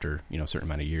 where after, a certain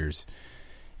amount of years,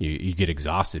 you get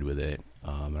exhausted with it.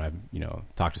 And I've,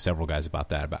 talked to several guys about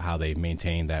that, about how they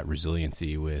maintain that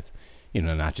resiliency with,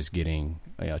 not just getting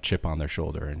a chip on their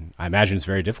shoulder. And I imagine it's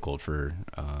very difficult for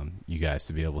you guys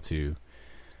to be able to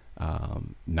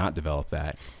not develop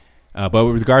that. But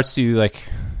with regards to like,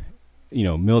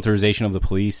 militarization of the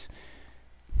police,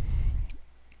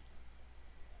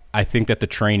 I think that the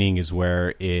training is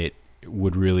where it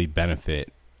would really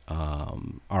benefit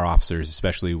our officers,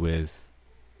 especially with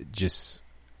just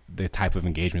the type of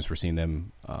engagements we're seeing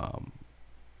them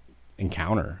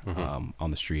encounter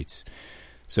on the streets.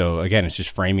 So again, it's just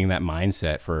framing that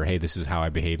mindset for, hey, this is how I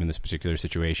behave in this particular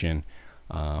situation,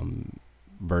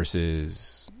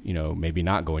 versus, maybe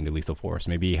not going to lethal force,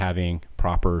 maybe having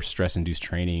proper stress-induced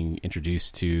training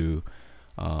introduced to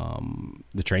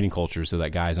the training culture, so that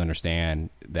guys understand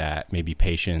that maybe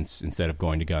patience instead of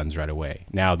going to guns right away.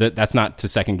 Now, that's not to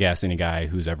second-guess any guy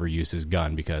who's ever used his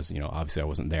gun, because, obviously I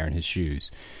wasn't there in his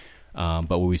shoes. But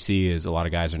what we see is a lot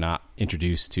of guys are not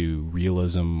introduced to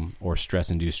realism or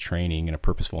stress-induced training in a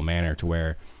purposeful manner, to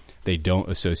where they don't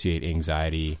associate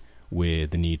anxiety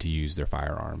with the need to use their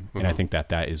firearm. Mm-hmm. And I think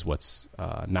that is what's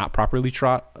not properly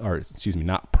taught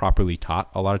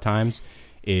a lot of times,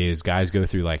 is guys go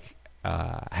through like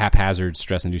haphazard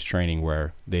stress-induced training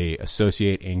where they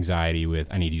associate anxiety with,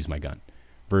 I need to use my gun,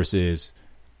 versus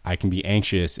I can be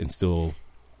anxious and still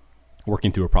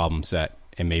working through a problem set,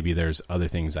 and maybe there's other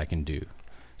things I can do.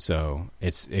 So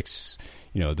it's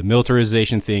the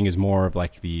militarization thing is more of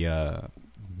like the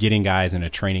getting guys in a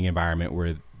training environment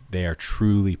where they are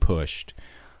truly pushed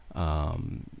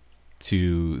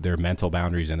to their mental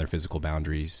boundaries and their physical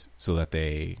boundaries, so that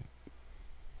they,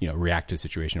 react to the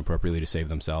situation appropriately to save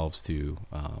themselves, to,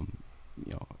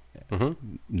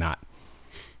 not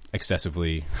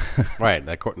excessively. Right.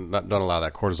 Don't allow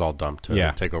that cortisol dump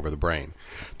to take over the brain.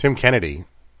 Tim Kennedy.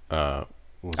 I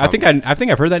think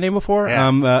I've heard that name before.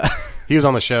 Yeah. He was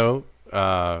on the show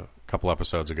a couple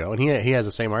episodes ago, and he has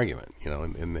the same argument,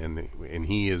 and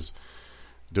he is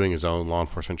doing his own law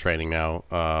enforcement training now,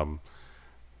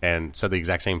 and said the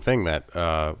exact same thing,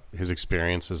 that his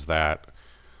experience is that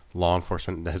law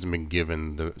enforcement hasn't been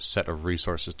given the set of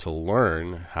resources to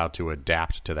learn how to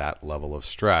adapt to that level of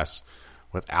stress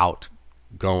without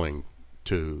going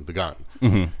to the gun.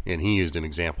 Mm-hmm. And he used an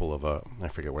example of I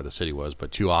forget where the city was,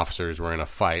 but two officers were in a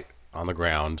fight on the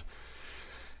ground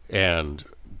and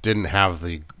didn't have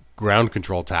the ground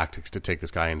control tactics to take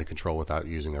this guy into control without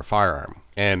using their firearm.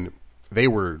 And they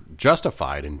were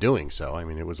justified in doing so. I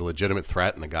mean, it was a legitimate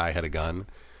threat, and the guy had a gun.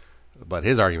 But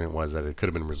his argument was that it could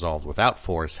have been resolved without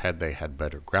force had they had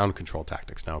better ground control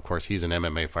tactics. Now, of course, he's an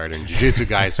MMA fighter and jiu-jitsu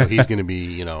guy, so he's going to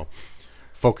be,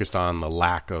 focused on the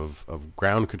lack of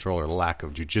ground control or the lack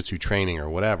of jiu-jitsu training or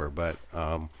whatever. But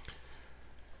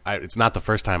it's not the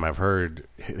first time I've heard,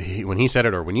 when he said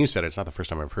it or when you said it, it's not the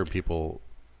first time I've heard people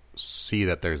see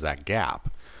that there's that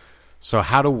gap. So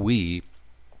how do we,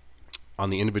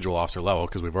 on the individual officer level,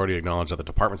 because we've already acknowledged that the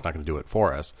department's not going to do it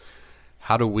for us,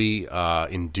 how do we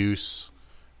induce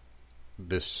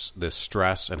this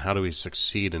stress, and how do we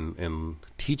succeed in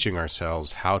teaching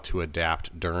ourselves how to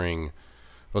adapt during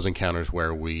those encounters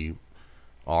where we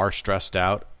are stressed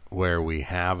out, where we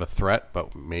have a threat,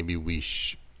 but maybe we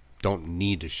don't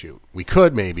need to shoot. We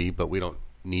could maybe, but we don't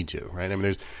need to, right? I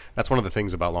mean, that's one of the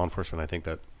things about law enforcement I think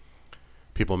that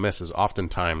people miss, is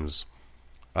oftentimes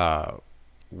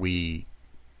we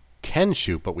can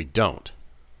shoot, but we don't.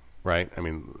 Right. I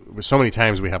mean, so many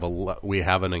times we have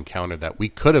an encounter that we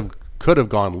could have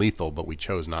gone lethal, but we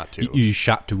chose not to. You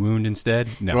shot to wound instead?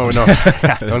 No, well, no.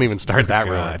 Don't even start that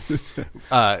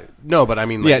road. No, but I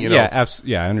mean, like,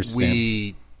 I understand.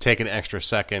 We take an extra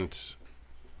second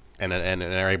and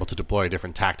are able to deploy a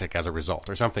different tactic as a result,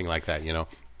 or something like that.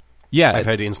 Yeah, I've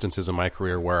had instances in my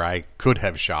career where I could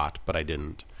have shot, but I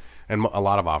didn't, and a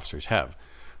lot of officers have.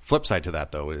 Flip side to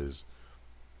that, though, is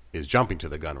jumping to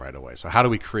the gun right away. So how do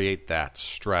we create that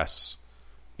stress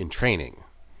in training?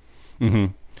 Mm-hmm.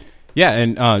 Yeah,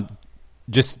 and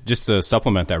just to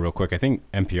supplement that real quick, I think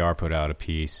NPR put out a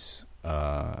piece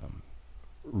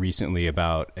recently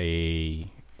about a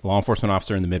law enforcement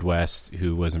officer in the Midwest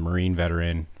who was a Marine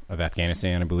veteran of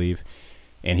Afghanistan, I believe,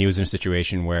 and he was in a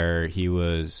situation where he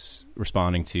was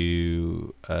responding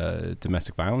to a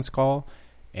domestic violence call,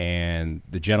 and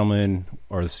the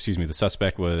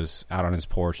suspect was out on his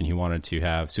porch, and he wanted to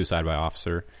have suicide by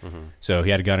officer. So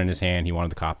he had a gun in his hand. He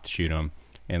wanted the cop to shoot him,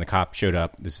 and the cop showed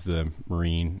up. This is the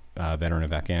Marine veteran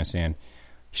of Afghanistan.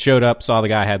 Showed up, saw the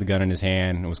guy had the gun in his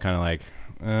hand, and was kind of like,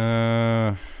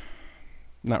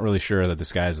 not really sure that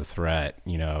this guy's a threat,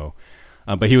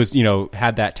 but he was,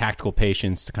 had that tactical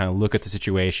patience to kind of look at the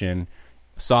situation,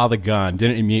 saw the gun,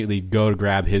 didn't immediately go to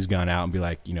grab his gun out and be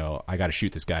like, I got to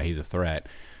shoot this guy. He's a threat.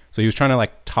 So he was trying to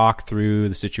like talk through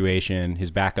the situation.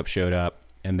 His backup showed up,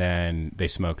 and then they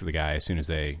smoked the guy as soon as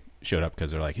they showed up,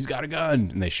 because they're like, he's got a gun,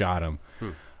 and they shot him.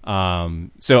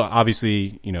 So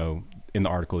obviously, in the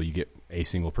article you get a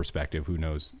single perspective. Who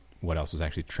knows what else was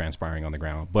actually transpiring on the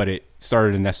ground? But it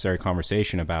started a necessary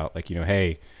conversation about like,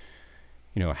 hey,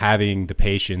 having the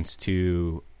patience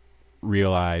to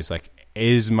realize like,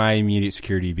 is my immediate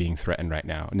security being threatened right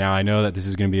now? Now, I know that this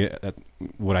is going to be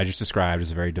what I just described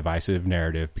is a very divisive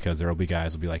narrative, because there will be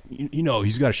guys who'll be like,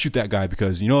 he's got to shoot that guy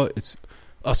because, it's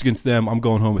us against them. I'm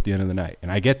going home at the end of the night.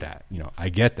 And I get that.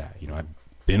 I've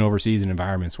been overseas in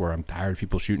environments where I'm tired of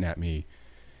people shooting at me.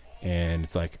 And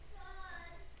it's like,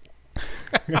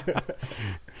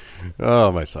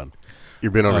 oh, my son,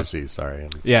 you've been overseas. Sorry.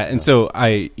 Yeah. And so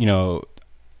I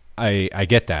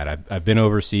get that. I've been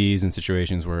overseas in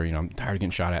situations where, I'm tired of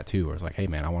getting shot at too, where it's like, hey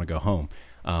man, I want to go home.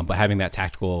 But having that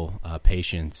tactical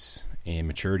patience and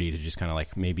maturity to just kind of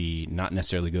like maybe not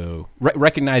necessarily go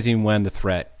recognizing when the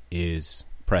threat is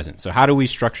present. So how do we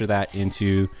structure that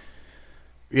into?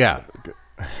 Yeah.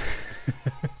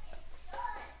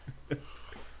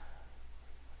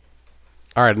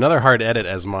 All right. Another hard edit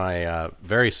as my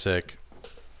very sick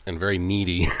and very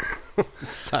needy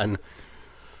son.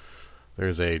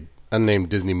 There's a unnamed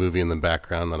Disney movie in the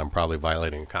background that I'm probably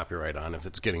violating copyright on if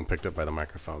it's getting picked up by the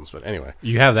microphones. But anyway.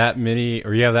 You have that many,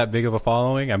 or you have that big of a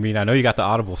following? I mean, I know you got the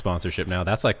Audible sponsorship now.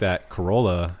 That's like that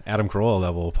Adam Carolla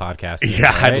level podcasting.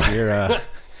 Yeah. Right?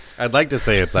 I'd like to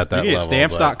say it's at that you level.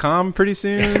 Stamps.com pretty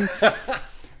soon?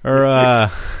 Or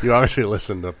you obviously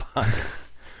listen to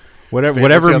whatever.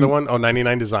 What's the other one?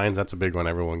 99 Designs. That's a big one.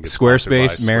 Everyone gets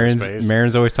Squarespace.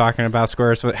 Marin's always talking about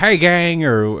Squarespace. Hey gang,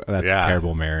 or that's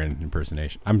terrible Marin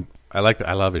impersonation.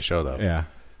 I love his show though. Yeah. All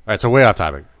right, so way off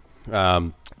topic.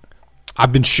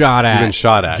 I've been shot at. You've been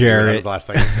shot at, Garrett. That was the last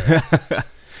thing I said.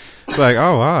 It's like,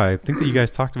 oh wow, I think that you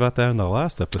guys talked about that in the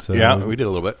last episode. Yeah, we did a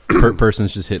little bit.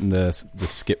 Person's just hitting the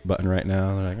skip button right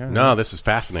now. They're like, oh. No, this is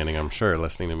fascinating. I'm sure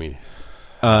listening to me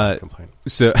complain.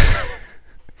 So.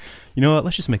 You know what?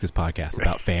 Let's just make this podcast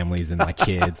about families and like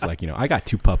kids. Like, I got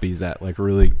 2 puppies that like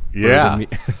really. Yeah. Me.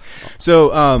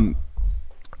 So,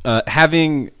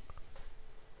 having.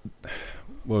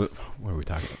 What are we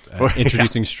talking about?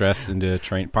 Introducing stress into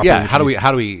training. Yeah. How do we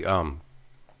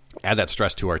add that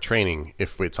stress to our training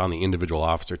if it's on the individual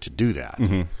officer to do that?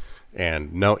 Mm-hmm.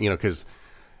 And no, because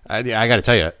I got to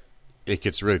tell you, it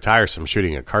gets really tiresome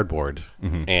shooting at cardboard,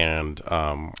 and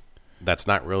that's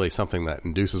not really something that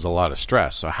induces a lot of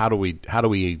stress. So how do we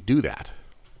do that?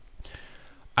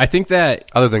 I think that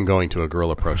other than going to a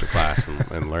guerrilla approach class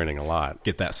and learning a lot,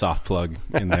 get that soft plug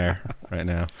in there right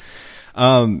now.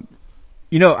 I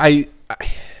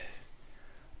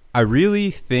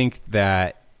really think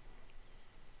that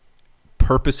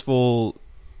purposeful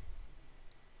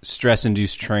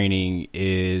stress-induced training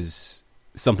is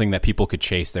something that people could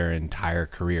chase their entire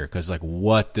career. Because, like,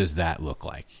 what does that look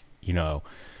like?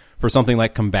 For something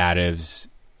like combatives,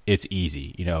 it's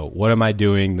easy. What am I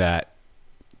doing that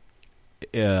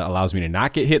allows me to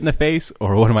not get hit in the face,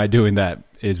 or what am I doing that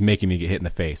is making me get hit in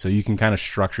the face? So you can kind of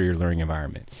structure your learning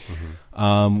environment.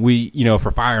 Mm-hmm.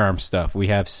 For firearm stuff, we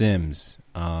have sims.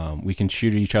 We can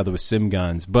shoot at each other with sim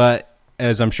guns, but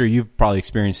as I'm sure you've probably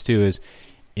experienced too, is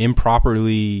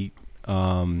improperly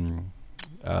not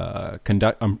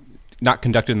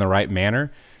conducted in the right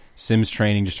manner. Sims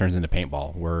training just turns into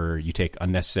paintball, where you take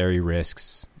unnecessary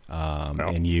risks,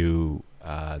 and you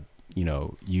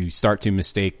start to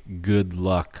mistake good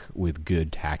luck with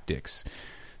good tactics.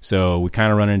 So we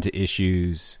kind of run into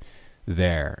issues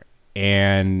there.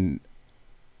 And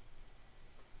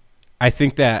I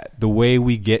think that the way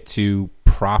we get to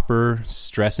proper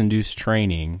stress-induced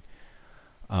training,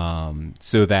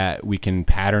 so that we can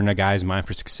pattern a guy's mind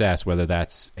for success, whether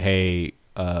that's, hey,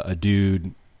 a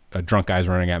drunk guy's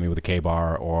running at me with a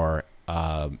K-bar, or,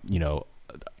 2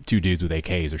 dudes with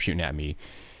AKs are shooting at me,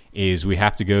 is we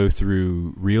have to go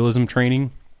through realism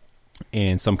training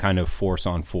and some kind of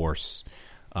force-on-force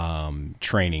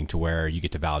training to where you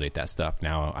get to validate that stuff.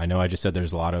 Now, I know I just said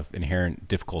there's a lot of inherent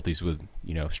difficulties with,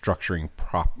 structuring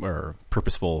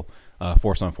purposeful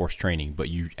force on force training, but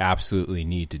you absolutely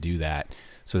need to do that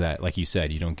so that, like you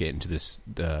said, you don't get into this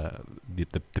the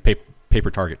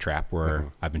paper target trap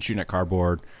where I've been shooting at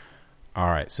cardboard. All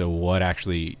right, so what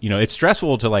actually, it's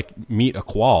stressful to like meet a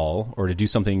qual or to do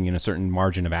something in a certain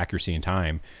margin of accuracy and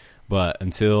time, but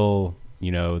until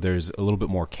there's a little bit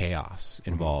more chaos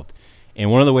involved.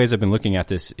 And one of the ways I've been looking at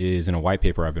this is in a white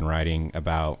paper I've been writing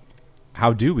about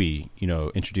how do we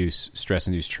introduce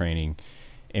stress-induced training.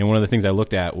 And one of the things I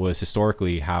looked at was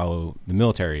historically how the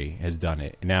military has done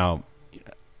it. Now,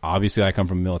 obviously I come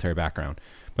from a military background,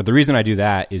 but the reason I do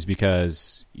that is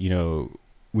because,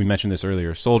 we mentioned this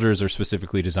earlier, soldiers are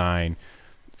specifically designed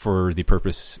for the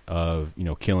purpose of,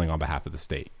 killing on behalf of the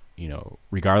state,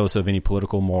 regardless of any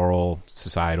political, moral,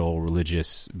 societal,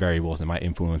 religious variables that might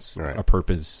influence a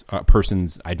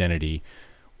person's identity.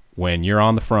 When you're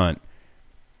on the front,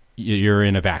 you're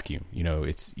in a vacuum.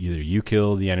 It's either you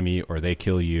kill the enemy or they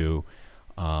kill you,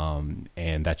 and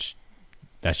that's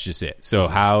just it. So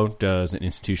how does an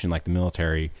institution like the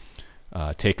military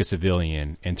take a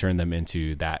civilian and turn them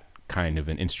into that kind of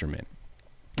an instrument?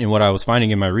 And what I was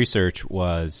finding in my research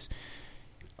was,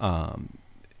 have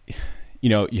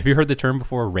you heard the term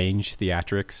before, range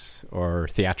theatrics or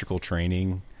theatrical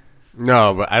training?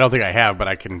 No, but I don't think I have. But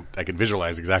I can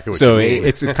visualize exactly what you mean.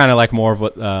 So it's kind of like more of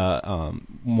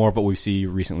what we see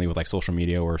recently with like social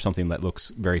media, or something that looks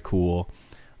very cool.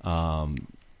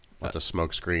 Lots of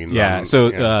smoke screens. Yeah.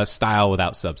 Style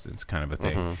without substance, kind of a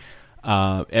thing.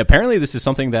 Apparently, this is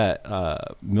something that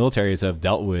militaries have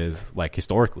dealt with like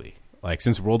historically, like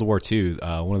since World War II.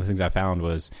 One of the things I found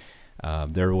was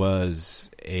there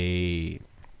was a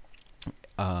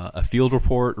field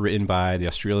report written by the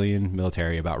Australian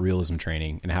military about realism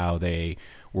training and how they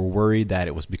were worried that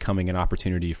it was becoming an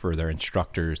opportunity for their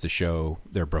instructors to show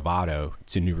their bravado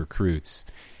to new recruits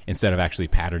instead of actually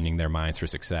patterning their minds for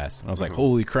success. And I was like,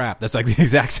 holy crap, that's like the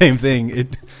exact same thing.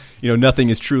 Nothing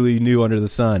is truly new under the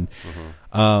sun.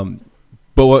 But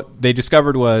what they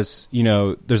discovered was,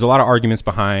 there's a lot of arguments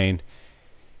behind,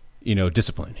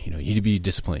 discipline. You need to be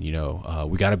disciplined.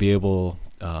 We got to be able,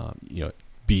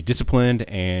 be disciplined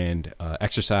and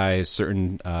exercise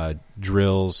certain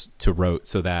drills to rote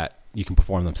so that you can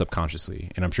perform them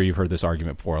subconsciously. And I'm sure you've heard this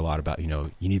argument before a lot about, you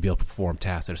need to be able to perform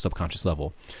tasks at a subconscious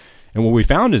level. And what we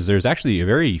found is there's actually a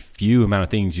very few amount of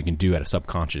things you can do at a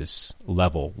subconscious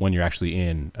level when you're actually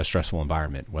in a stressful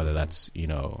environment, whether that's, in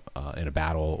a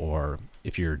battle or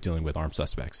if you're dealing with armed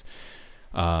suspects.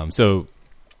 So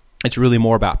it's really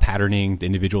more about patterning the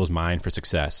individual's mind for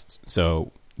success.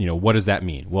 So, what does that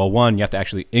mean? Well, one, you have to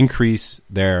actually increase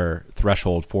their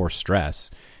threshold for stress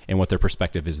and what their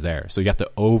perspective is there. So you have to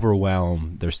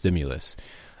overwhelm their stimulus.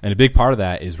 And a big part of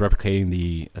that is replicating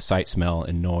the sight, smell,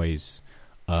 and noise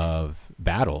of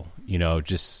battle,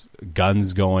 just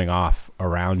guns going off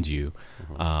around you.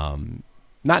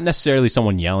 Not necessarily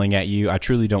someone yelling at you. I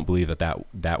truly don't believe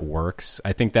that works.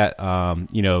 I think that,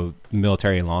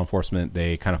 military and law enforcement,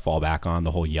 they kind of fall back on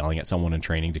the whole yelling at someone in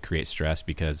training to create stress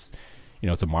because,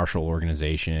 it's a martial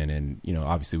organization. And,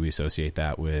 obviously we associate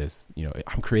that with,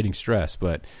 I'm creating stress.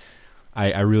 But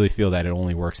I really feel that it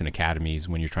only works in academies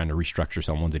when you're trying to restructure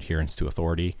someone's adherence to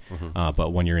authority.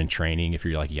 But when you're in training, if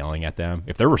you're like yelling at them,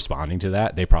 if they're responding to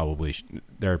that, they probably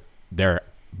they're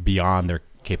beyond their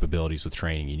capabilities with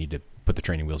training. You need to put the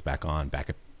training wheels back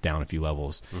it down a few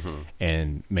levels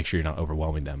and make sure you're not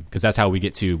overwhelming them. Because that's how we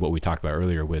get to what we talked about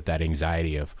earlier with that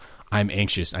anxiety of, I'm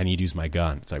anxious, I need to use my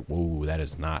gun. It's like, whoa, that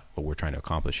is not what we're trying to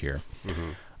accomplish here.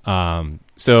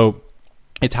 So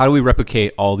it's how do we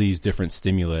replicate all these different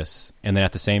stimulus and then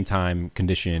at the same time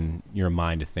condition your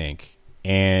mind to think.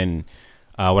 And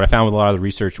what I found with a lot of the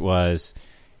research was,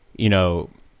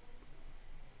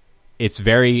 it's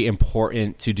very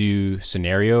important to do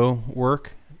scenario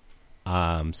work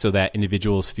so that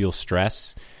individuals feel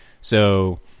stress.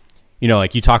 So,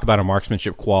 like you talk about a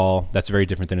marksmanship qual, that's very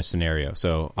different than a scenario.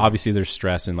 So obviously there's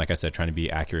stress in, like I said, trying to be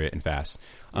accurate and fast.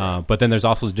 But then there's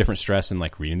also different stress in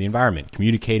like reading the environment,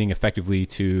 communicating effectively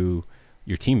to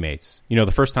your teammates.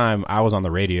 The first time I was on the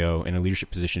radio in a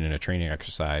leadership position in a training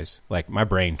exercise, like my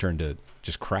brain turned to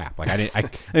just crap. Like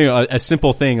a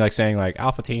simple thing like saying like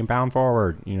Alpha team bound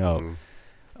forward,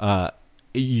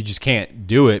 you just can't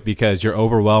do it because you're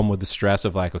overwhelmed with the stress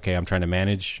of like, okay, I'm trying to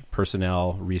manage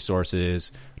personnel,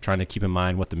 resources, trying to keep in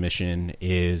mind what the mission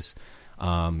is.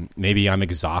 Maybe I'm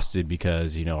exhausted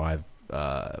because,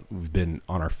 we've been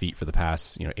on our feet for the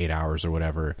past, 8 hours or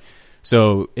whatever.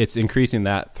 So it's increasing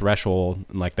that threshold,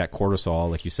 like that cortisol,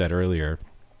 like you said earlier,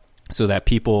 so that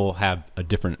people have a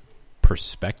different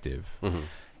perspective.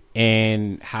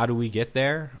 And how do we get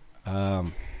there?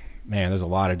 Man, there's a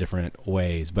lot of different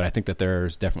ways, but I think that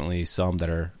there's definitely some that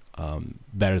are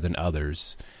better than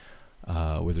others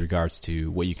with regards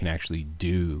to what you can actually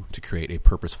do to create a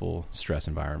purposeful stress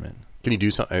environment. Can you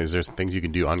do something? Is there some things you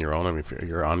can do on your own? I mean, if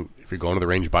you're going to the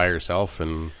range by yourself,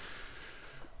 and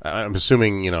I'm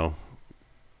assuming,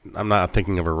 I'm not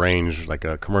thinking of a range like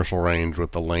a commercial range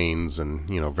with the lanes and,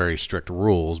 very strict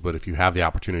rules. But if you have the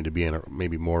opportunity to be in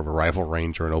maybe more of a rifle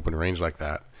range or an open range like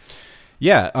that.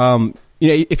 Yeah.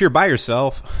 If you're by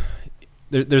yourself,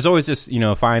 there's always this,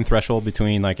 fine threshold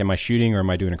between like, am I shooting or am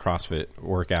I doing a CrossFit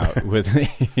workout with,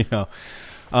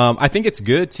 I think it's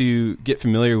good to get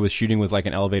familiar with shooting with like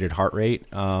an elevated heart rate.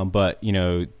 But,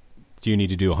 do you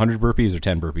need to do 100 burpees or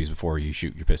 10 burpees before you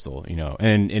shoot your pistol?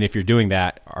 And if you're doing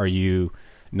that, are you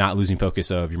not losing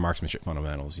focus of your marksmanship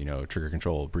fundamentals, trigger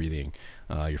control, breathing,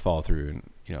 your follow through,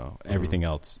 and, everything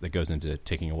else that goes into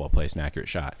taking a well-placed and accurate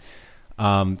shot.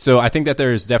 So I think that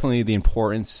there's definitely the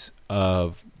importance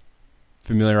of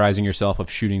familiarizing yourself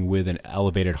of shooting with an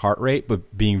elevated heart rate,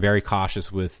 but being very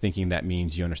cautious with thinking that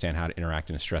means you understand how to interact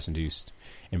in a stress-induced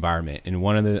environment, and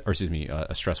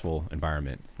a stressful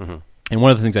environment. Mm-hmm. And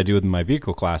one of the things I do with my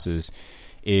vehicle classes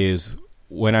is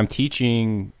when I'm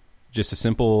teaching just a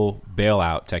simple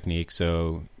bailout technique,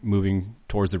 so moving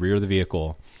towards the rear of the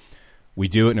vehicle, we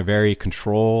do it in a very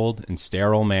controlled and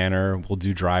sterile manner. We'll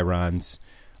do dry runs.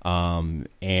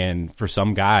 And for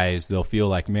some guys, they'll feel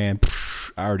like, man,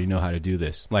 I already know how to do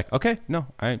this. I'm like, okay, no,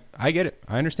 I get it.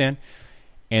 I understand.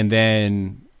 And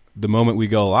then the moment we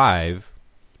go live,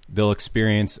 they'll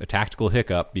experience a tactical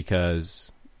hiccup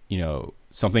because,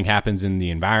 something happens in the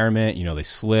environment, they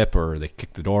slip or they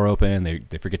kick the door open,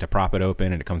 they forget to prop it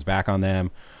open and it comes back on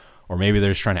them. Or maybe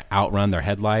they're just trying to outrun their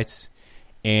headlights.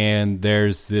 And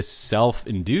there's this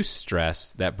self-induced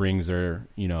stress that brings their,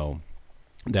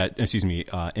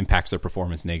 impacts their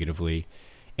performance negatively.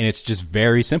 And it's just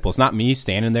very simple. It's not me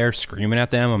standing there screaming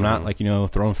at them. I'm not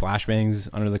throwing flashbangs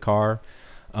under the car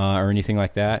or anything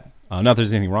like that. Not that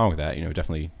there's anything wrong with that.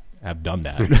 Definitely have done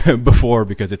that before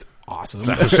because it's awesome.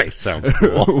 Sounds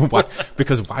cool.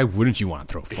 Because why wouldn't you want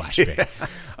to throw a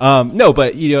flashbang? No,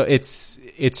 but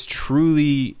it's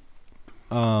truly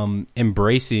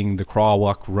embracing the crawl,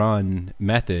 walk, run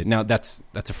method. Now that's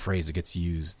a phrase that gets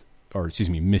used,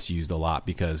 misused a lot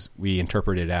because we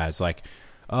interpret it as like,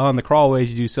 in the crawl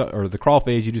phase the crawl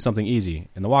phase you do something easy,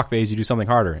 in the walk phase you do something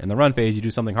harder, in the run phase you do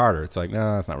something harder. It's like,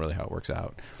 no, that's not really how it works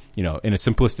out. In a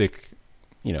simplistic,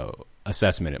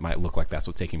 assessment, it might look like that's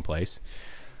what's taking place.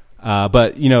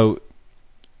 But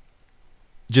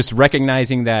just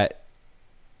recognizing that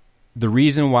the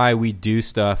reason why we do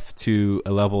stuff to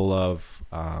a level of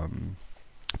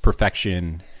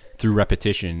perfection through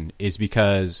repetition is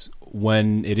because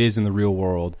when it is in the real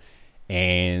world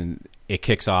and it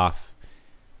kicks off,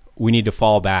 we need to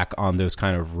fall back on those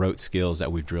kind of rote skills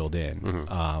that we've drilled in.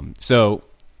 Mm-hmm. So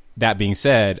that being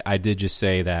said, I did just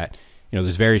say that,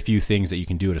 there's very few things that you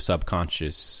can do at a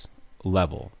subconscious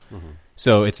level. Mm-hmm.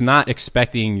 So it's not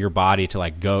expecting your body to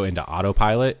like go into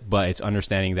autopilot, but it's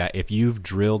understanding that if you've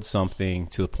drilled something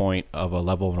to the point of a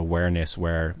level of awareness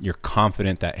where you're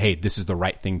confident that, hey, this is the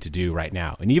right thing to do right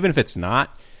now. And even if it's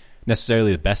not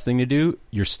necessarily the best thing to do,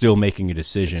 you're still making a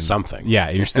decision. It's something. Yeah,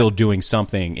 you're still doing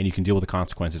something, and you can deal with the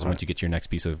consequences once you get to your next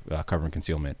piece of cover and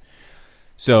concealment.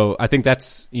 So I think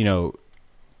that's,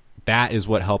 that is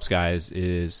what helps guys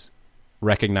is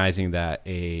recognizing that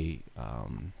a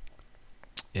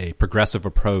progressive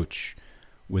approach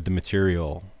with the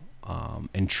material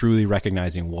and truly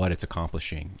recognizing what it's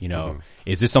accomplishing.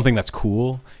 Is this something that's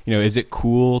cool? Is it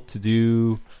cool to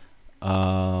do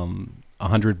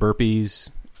 100 burpees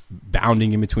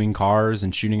bounding in between cars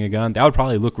and shooting a gun? That would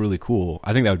probably look really cool.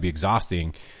 I think that would be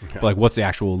exhausting. Yeah. But like, what's the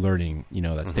actual learning,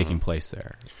 that's taking place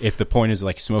there? If the point is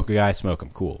like smoke a guy, smoke him,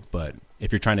 cool. But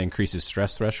if you're trying to increase his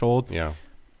stress threshold,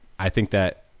 I think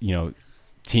that,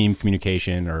 team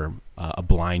communication or a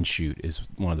blind shoot is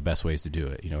one of the best ways to do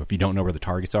it. If you don't know where the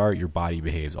targets are, your body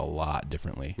behaves a lot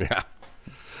differently. Yeah.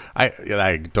 I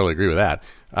totally agree with that.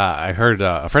 I heard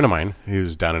a friend of mine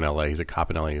who's down in LA. He's a cop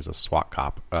in LA. He's a SWAT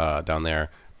cop down there.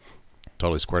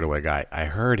 Totally squared away guy. I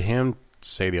heard him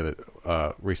say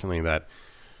recently that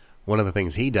one of the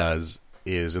things he does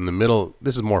is in the middle.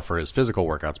 This is more for his physical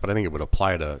workouts, but I think it would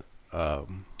apply to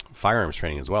firearms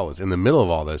training as well. Is in the middle of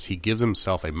all this, he gives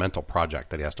himself a mental project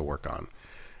that he has to work on,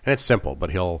 and it's simple, but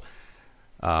he'll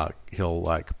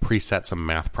like preset some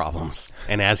math problems,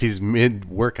 and as he's mid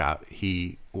workout,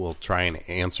 he will try and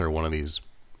answer one of these,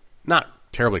 not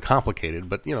terribly complicated,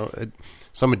 but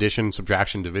some addition,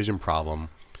 subtraction, division problem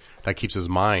that keeps his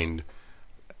mind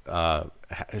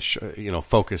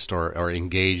focused or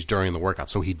engaged during the workout,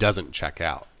 so he doesn't check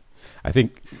out. I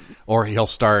think, or he'll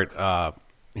start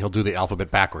he'll do the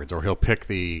alphabet backwards, or he'll pick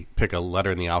a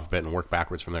letter in the alphabet and work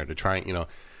backwards from there to try,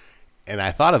 And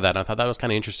I thought of that, and I thought that was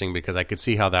kind of interesting because I could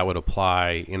see how that would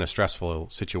apply in a stressful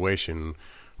situation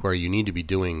where you need to be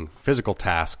doing physical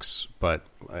tasks, but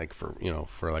like for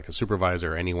like a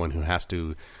supervisor or anyone who has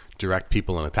to direct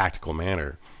people in a tactical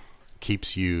manner,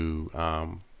 keeps you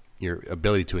your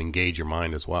ability to engage your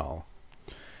mind as well.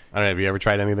 I don't know, have you ever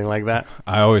tried anything like that?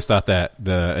 I always thought that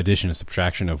the addition and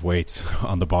subtraction of weights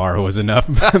on the bar was enough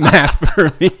math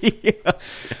for me.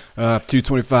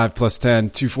 225 plus 10,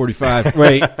 245.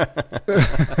 Wait.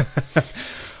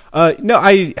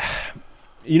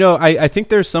 No, I think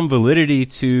there's some validity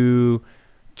to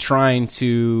trying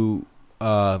to,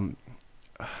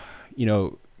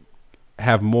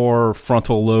 have more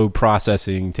frontal lobe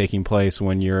processing taking place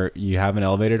when you have an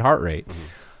elevated heart rate.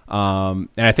 Mm-hmm.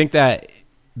 And I think that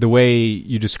the way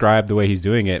you describe the way he's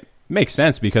doing it makes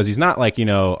sense because he's not like,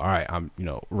 all right, I'm,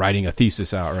 writing a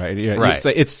thesis out, right? Right.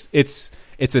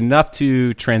 It's enough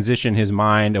to transition his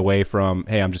mind away from,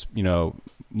 hey, I'm just,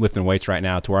 lifting weights right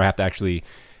now, to where I have to actually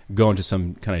go into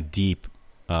some kind of deep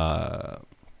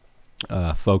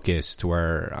focus to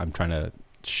where I'm trying to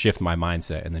shift my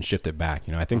mindset and then shift it back.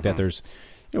 I think that there's,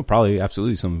 probably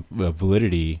absolutely some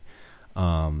validity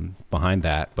behind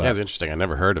that. But yeah, it's interesting. I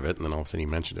never heard of it, and then all of a sudden you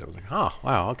mentioned it. I was like, oh,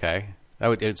 wow, okay.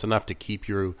 It's enough to keep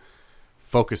you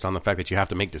focused on the fact that you have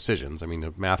to make decisions. I mean,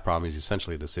 a math problem is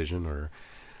essentially a decision, or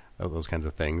those kinds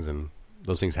of things, and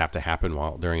those things have to happen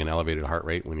during an elevated heart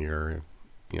rate when you're,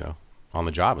 on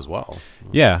the job as well.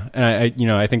 Yeah, and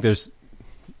I think there's,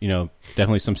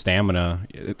 definitely some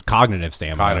cognitive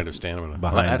stamina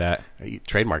behind that. You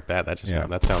trademark that. That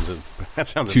sounds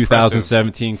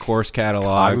 2017 impressive. Course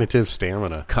catalog.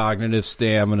 Cognitive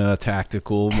stamina,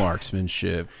 tactical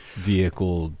marksmanship,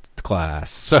 vehicle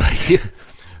class. So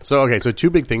okay. So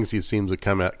two big things it seems that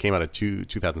came out of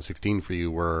 2016 for you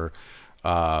were,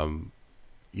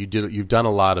 you've done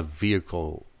a lot of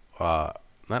vehicle, not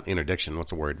interdiction. What's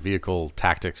the word? Vehicle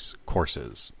tactics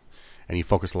courses. And you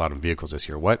focused a lot on vehicles this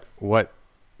year. What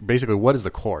is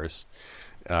the course,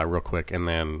 real quick? And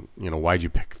then, why'd you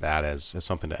pick that as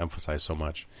something to emphasize so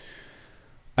much?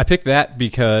 I picked that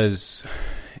because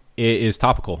it is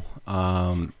topical.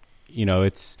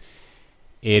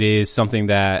 It is something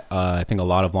that I think a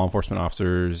lot of law enforcement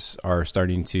officers are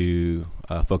starting to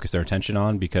focus their attention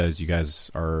on because you guys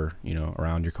are,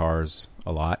 around your cars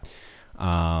a lot.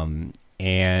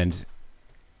 And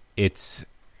it's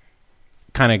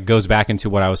kind of goes back into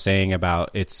what I was saying about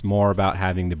it's more about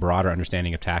having the broader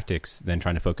understanding of tactics than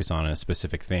trying to focus on a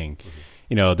specific thing.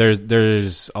 Mm-hmm.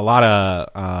 There's a lot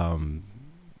of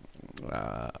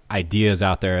ideas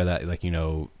out there that, like,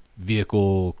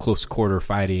 vehicle close quarter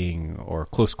fighting or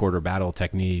close quarter battle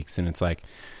techniques, and it's like,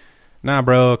 nah,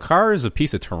 bro, a car is a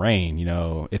piece of terrain.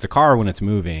 It's a car when it's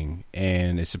moving,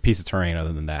 and it's a piece of terrain.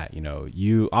 Other than that,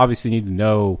 you obviously need to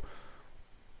know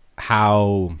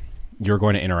how you're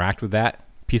going to interact with that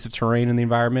piece of terrain in the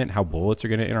environment, how bullets are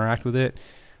going to interact with it.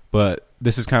 But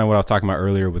this is kind of what I was talking about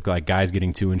earlier with, like, guys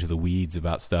getting too into the weeds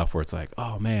about stuff where it's like,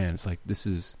 oh man, it's like, this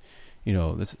is,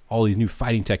 this all these new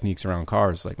fighting techniques around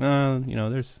cars. Like, no,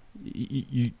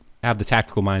 you have the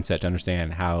tactical mindset to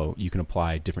understand how you can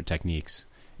apply different techniques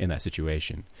in that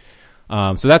situation.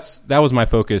 So that was my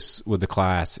focus with the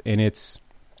class. And it's,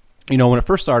 when it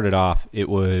first started off, it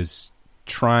was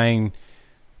trying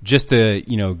just to,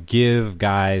 give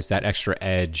guys that extra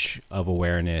edge of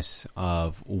awareness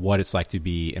of what it's like to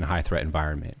be in a high threat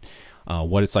environment,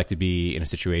 what it's like to be in a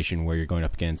situation where you're going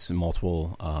up against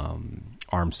multiple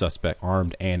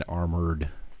armed and armored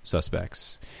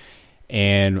suspects,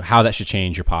 and how that should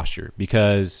change your posture.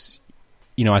 Because,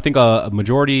 I think a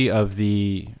majority of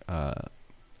the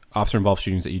officer-involved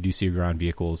shootings that you do see around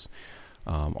vehicles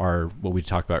are what we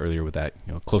talked about earlier with that,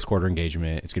 close quarter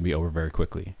engagement. It's going to be over very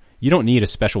quickly. You don't need a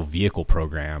special vehicle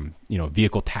program,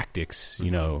 vehicle tactics,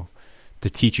 to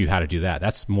teach you how to do that.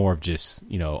 That's more of just,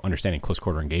 understanding close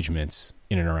quarter engagements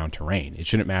in and around terrain. It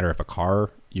shouldn't matter if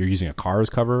you're using a car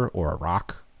as cover or a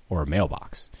rock or a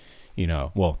mailbox.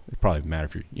 Well, it probably matter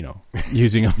if you're,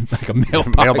 using like a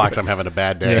mailbox. Mailbox, I'm having a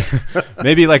bad day. Yeah.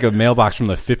 Maybe like a mailbox from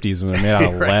the 50s when they're made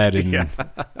out of lead and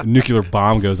a nuclear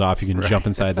bomb goes off. You can jump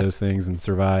inside those things and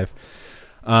survive.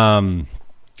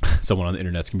 Someone on the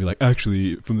internet's gonna be like,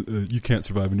 actually, you can't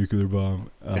survive a nuclear bomb.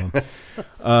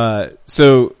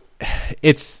 So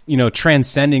it's,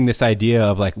 transcending this idea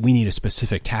of like, we need a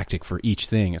specific tactic for each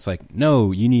thing. It's like,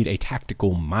 no, you need a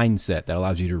tactical mindset that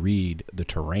allows you to read the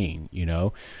terrain,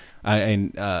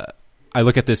 I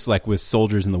look at this like with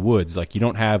soldiers in the woods. Like, you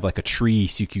don't have like a tree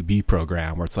CQB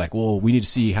program where it's like, well, we need to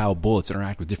see how bullets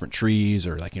interact with different trees,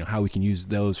 or like, how we can use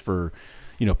those for,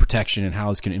 protection and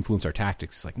how it's going to influence our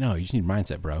tactics. It's like, no, you just need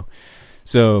mindset, bro.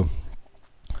 So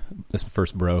that's my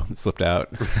first bro that slipped out.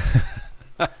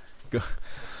 I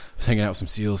was hanging out with some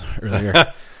SEALs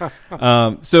earlier.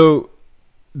 So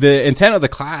the intent of the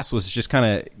class was just kind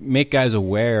of make guys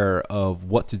aware of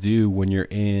what to do when you're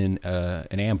in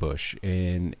an ambush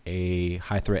in a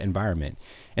high threat environment.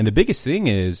 And the biggest thing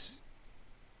is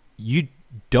you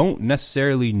don't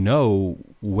necessarily know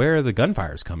where the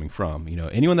gunfire is coming from.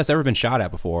 Anyone that's ever been shot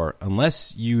at before,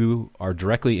 unless you are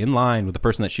directly in line with the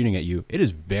person that's shooting at you, it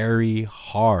is very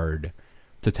hard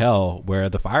to tell where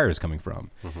the fire is coming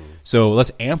from. Mm-hmm. So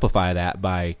let's amplify that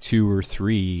by 2 or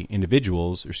 3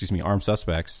 individuals, armed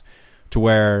suspects, to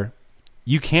where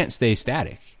you can't stay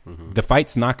static. Mm-hmm. The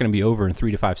fight's not going to be over in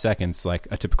 3 to 5 seconds like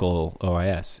a typical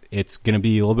OIS. It's going to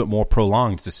be a little bit more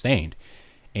prolonged, sustained.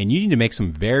 And you need to make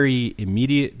some very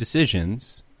immediate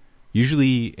decisions,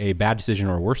 usually a bad decision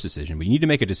or a worse decision, but you need to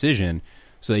make a decision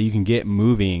so that you can get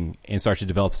moving and start to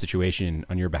develop a situation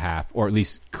on your behalf, or at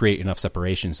least create enough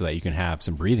separation so that you can have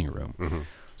some breathing room. Mm-hmm.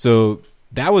 So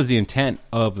that was the intent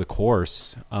of the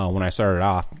course when I started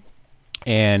off.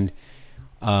 And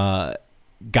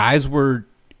guys were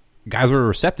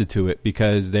receptive to it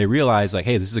because they realized, like,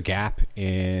 hey, this is a gap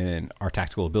in our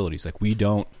tactical abilities. Like, we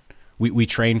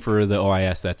train for the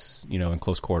OIS that's, in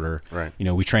close quarter. Right.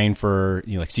 We train for,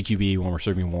 like CQB when we're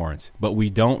serving warrants, but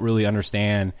we don't really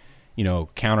understand,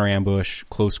 counter ambush,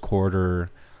 close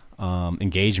quarter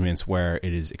engagements where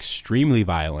it is extremely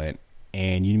violent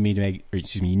and you need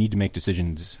to make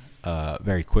decisions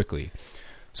very quickly.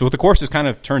 So what the course has kind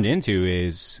of turned into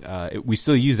is we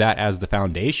still use that as the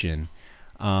foundation,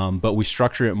 but we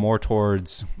structure it more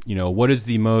towards, what is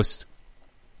the most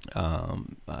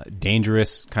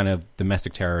dangerous kind of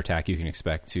domestic terror attack you can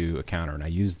expect to encounter. And I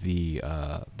use the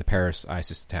Paris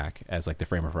ISIS attack as like the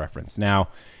frame of reference. Now,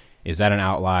 is that an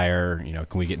outlier?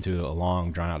 Can we get into a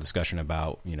long drawn out discussion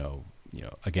about,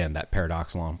 again, that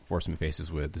paradox law enforcement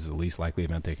faces with this is the least likely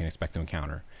event they can expect to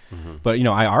encounter. Mm-hmm. But,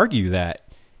 I argue that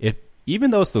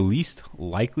even though it's the least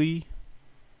likely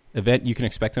event you can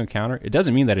expect to encounter, it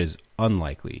doesn't mean that it is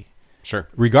unlikely. Sure.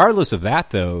 Regardless of that,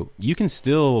 though, you can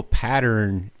still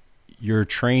pattern your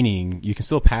training. You can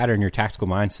still pattern your tactical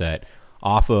mindset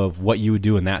off of what you would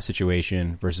do in that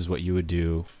situation versus what you would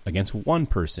do against one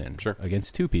person, sure,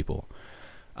 against 2 people.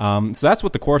 So that's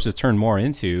what the course has turned more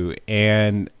into.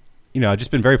 And, I've just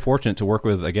been very fortunate to work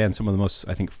with, again, some of the most,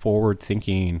 I think,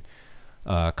 forward-thinking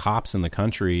cops in the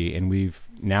country. And we've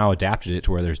now adapted it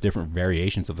to where there's different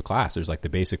variations of the class. There's like the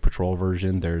basic patrol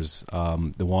version. There's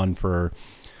the one for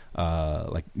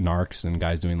like narcs and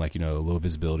guys doing like, low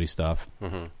visibility stuff.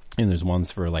 Mm-hmm. And there's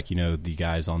ones for like, the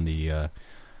guys on the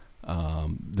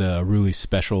really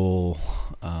special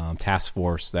task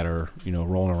force that are,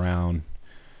 rolling around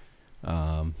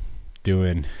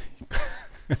doing.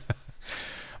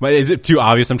 But is it too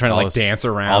obvious? I'm trying to like dance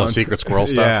around all the secret squirrel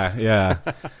stuff. Yeah.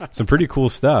 Some pretty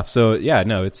cool stuff. So yeah,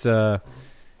 no, it's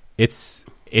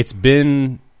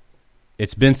been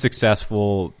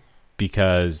successful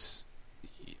because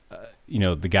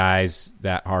the guys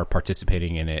that are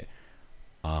participating in it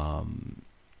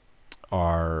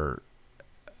are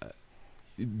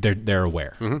they're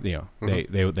aware. Mm-hmm.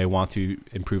 Mm-hmm. They want to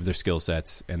improve their skill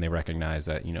sets, and they recognize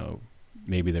that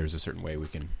maybe there's a certain way we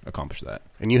can accomplish that.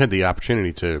 And you had the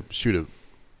opportunity to shoot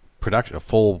a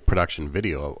full production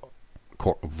video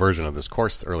version of this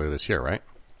course earlier this year, right?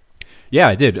 Yeah,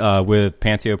 I did. With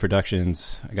Panteo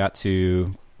Productions, I got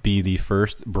to be the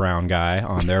first brown guy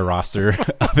on their roster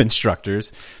of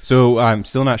instructors. So I'm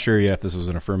still not sure yet if this was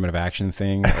an affirmative action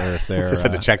thing or if they're just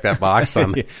had to check that box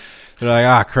on. They're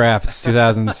like, crap, it's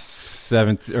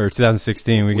 2007 or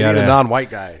 2016. We got a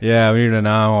non-white guy. Yeah, we need a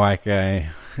non-white guy.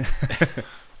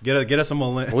 Get us a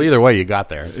millennial. Well, either way, you got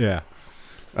there. Yeah.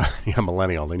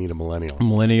 Millennial. They need a millennial. A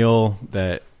millennial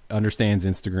that understands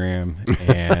Instagram,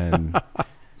 and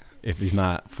if he's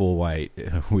not full white,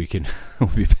 we'll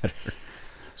be better.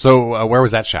 So where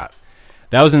was that shot?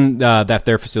 That was in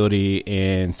their facility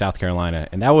in South Carolina,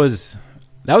 and that was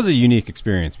a unique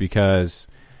experience because,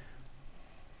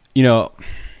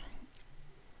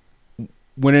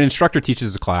 when an instructor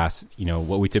teaches a class,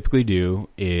 what we typically do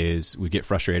is we get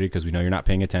frustrated because we know you're not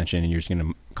paying attention and you're just going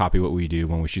to copy what we do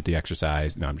when we shoot the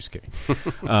exercise. No, I'm just kidding.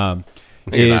 I've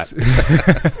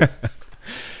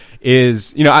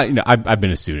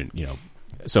been a student,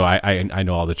 so I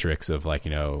know all the tricks of like,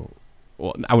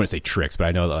 well, I wouldn't say tricks, but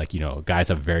I know that like, guys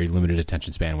have very limited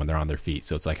attention span when they're on their feet.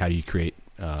 So it's like, how do you create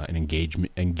an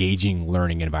engaging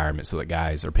learning environment so that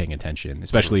guys are paying attention,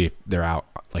 especially if they're out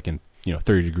like in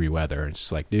 30-degree weather. And it's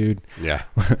just like, dude, yeah,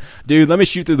 dude, let me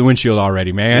shoot through the windshield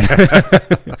already, man.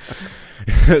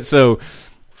 So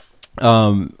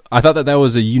I thought that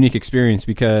was a unique experience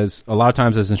because a lot of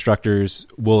times as instructors,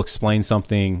 we'll explain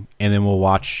something and then we'll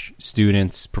watch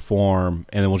students perform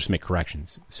and then we'll just make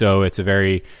corrections. So it's a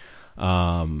very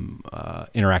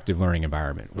interactive learning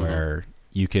environment where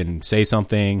you can say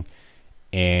something,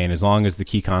 and as long as the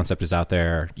key concept is out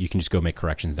there, you can just go make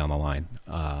corrections down the line.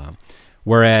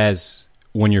 Whereas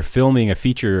when you're filming a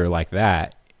feature like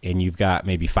that, and you've got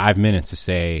maybe 5 minutes to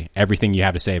say everything you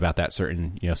have to say about that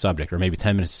certain subject, or maybe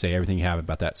 10 minutes to say everything you have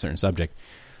about that certain subject,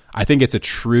 I think it's a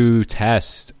true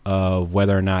test of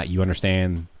whether or not you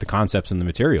understand the concepts in the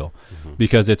material.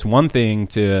 Because it's one thing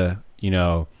to,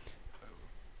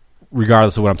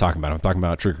 regardless of what I'm talking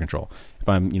about trigger control. If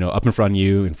I'm, up in front of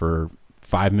you and for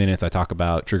 5 minutes I talk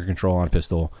about trigger control on a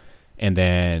pistol, and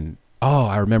then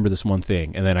I remember this one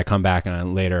thing, and then I come back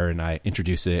later and I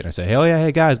introduce it and I say, oh yeah,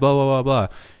 hey guys, blah blah blah blah,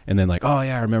 and then like, oh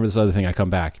yeah, I remember this other thing. I come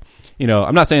back.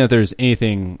 I'm not saying that there's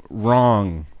anything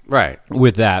wrong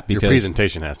with that, because your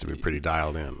presentation has to be pretty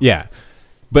dialed in. Yeah,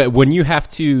 but when you have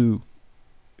to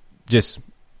just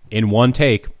in one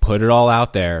take put it all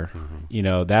out there,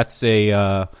 that's a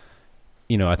I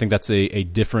think that's a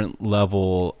different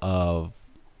level of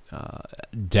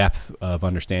depth of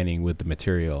understanding with the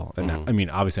material. And I mean,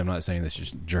 obviously I'm not saying this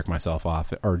just jerk myself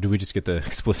off, or do we just get the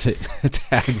explicit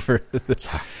tag for this?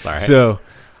 It's all right. So,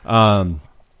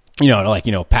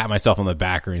 pat myself on the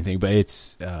back or anything, but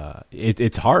it's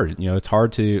hard. It's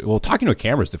hard to, talking to a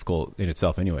camera is difficult in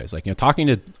itself anyways. Like, I'll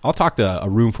talk to a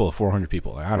room full of 400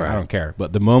 people. I don't care.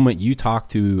 But the moment you talk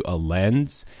to a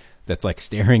lens that's like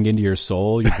staring into your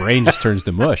soul, your brain just turns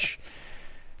to mush.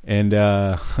 And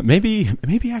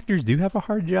maybe actors do have a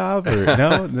hard job, or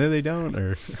no, they don't,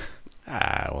 or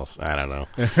well, I don't know.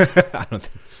 I don't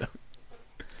think so.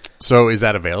 So is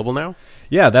that available now?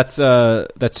 Yeah,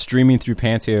 that's streaming through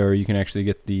Panteo, or you can actually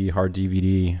get the hard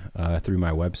DVD through my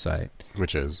website,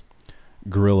 which is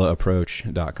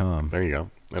GorillaApproach.com. There you go,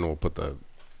 and we'll put the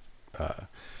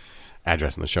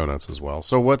address in the show notes as well.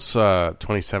 So what's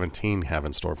 2017 have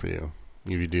in store for you?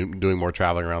 You doing more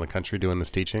traveling around the country doing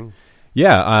this teaching?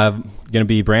 Yeah, I'm going to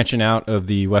be branching out of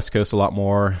the West Coast a lot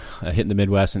more, hitting the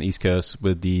Midwest and East Coast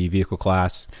with the vehicle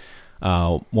class.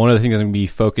 One of the things I'm going to be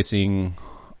focusing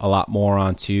a lot more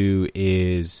onto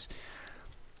is,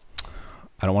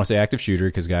 I don't want to say active shooter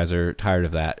because guys are tired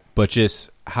of that, but just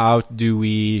how do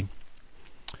we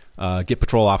get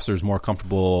patrol officers more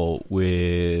comfortable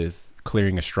with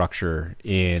clearing a structure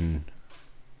in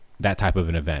that type of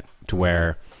an event, to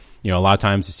where, a lot of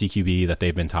times the CQB that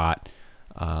they've been taught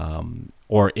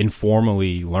or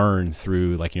informally learn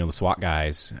through, like, the SWAT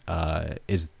guys,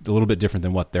 is a little bit different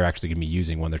than what they're actually going to be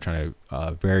using when they're trying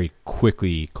to very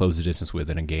quickly close the distance with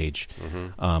and engage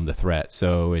the threat.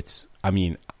 So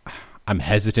I'm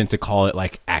hesitant to call it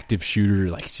like active shooter,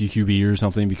 like CQB or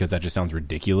something, because that just sounds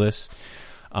ridiculous.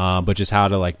 But just how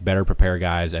to like better prepare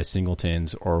guys as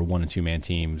singletons or 1 and 2 man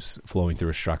teams flowing through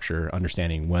a structure,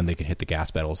 understanding when they can hit the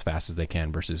gas pedal as fast as they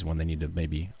can versus when they need to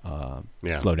maybe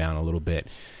slow down a little bit.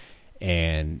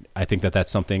 And I think that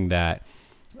that's something that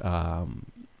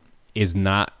is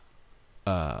not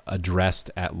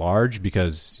addressed at large,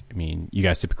 because you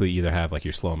guys typically either have like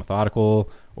your slow and methodical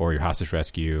or your hostage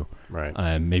rescue,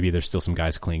 right? Maybe there's still some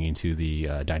guys clinging to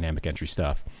the dynamic entry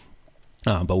stuff,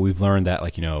 but we've learned that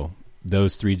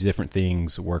those 3 different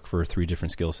things work for 3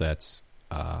 different skill sets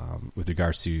with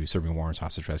regards to serving warrants,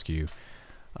 hostage rescue,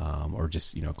 or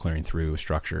just clearing through a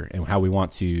structure, and how we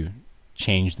want to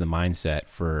change the mindset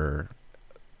for,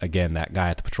 again, that guy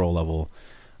at the patrol level,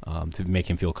 to make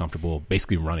him feel comfortable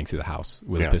basically running through the house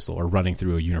with a pistol, or running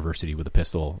through a university with a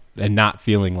pistol, and not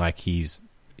feeling like he's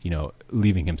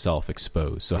leaving himself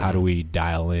exposed. So how do we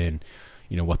dial in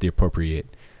what the appropriate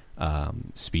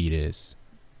speed is?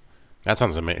 That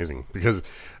sounds amazing, because,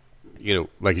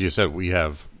 like you just said, we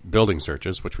have building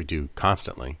searches, which we do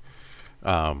constantly.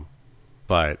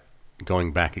 But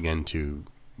going back again to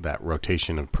that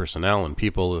rotation of personnel and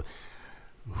people,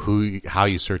 how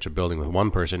you search a building with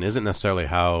one person isn't necessarily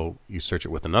how you search it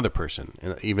with another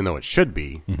person, even though it should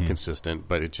be consistent,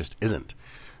 but it just isn't.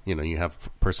 You have a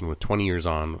person with 20 years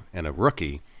on and a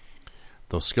rookie,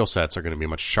 those skill sets are going to be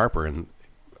much sharper, and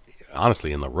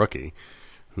honestly, in the rookie,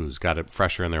 who's got it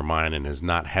fresher in their mind and has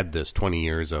not had this 20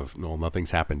 years of,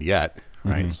 nothing's happened yet,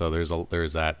 right? So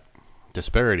there's that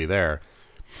disparity there.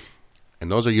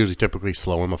 And those are usually typically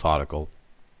slow and methodical,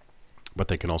 but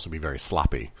they can also be very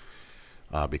sloppy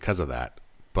because of that.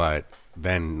 But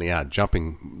then,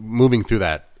 moving through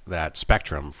that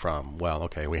spectrum from,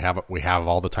 we have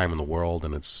all the time in the world,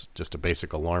 and it's just a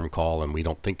basic alarm call, and we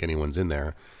don't think anyone's in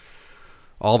there,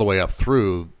 all the way up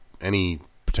through any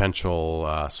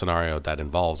potential scenario that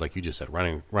involves, like you just said,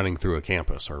 running through a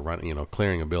campus or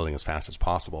clearing a building as fast as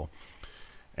possible.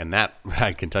 And that,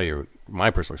 I can tell you, my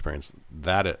personal experience,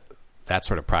 that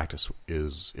sort of practice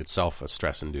is itself a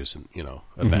stress-inducing,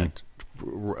 event.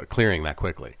 Clearing that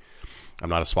quickly. I'm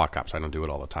not a SWAT cop, so I don't do it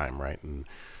all the time, right? And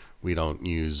we don't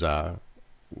use.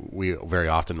 We very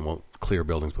often won't clear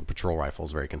buildings with patrol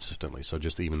rifles very consistently. So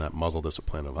just even that muzzle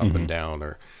discipline of up and down,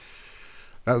 or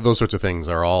those sorts of things,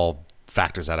 are all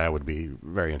factors that I would be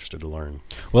very interested to learn.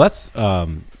 Well, that's.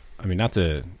 Not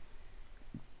to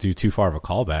do too far of a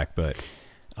callback, but.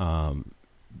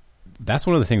 That's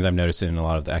one of the things I've noticed in a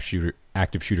lot of the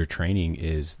active shooter training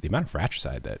is the amount of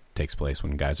fratricide that takes place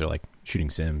when guys are like shooting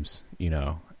sims,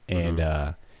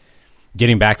 and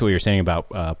getting back to what you're saying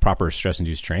about proper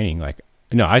stress-induced training. Like,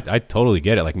 no, I totally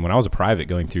get it. Like when I was a private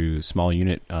going through small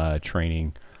unit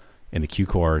training in the Q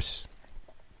course,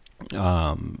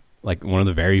 like one of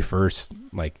the very first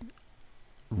like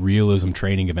realism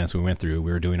training events we went through,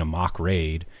 we were doing a mock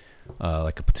raid,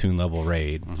 like a platoon level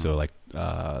raid. So like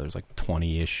there's like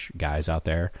 20-ish guys out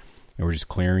there, and we're just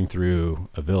clearing through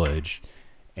a village,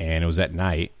 and it was at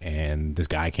night, and this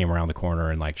guy came around the corner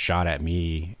and like shot at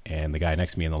me and the guy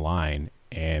next to me in the line,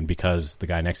 and because the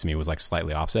guy next to me was like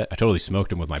slightly offset, I totally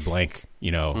smoked him with my blank,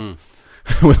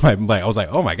 with my blank. I was like,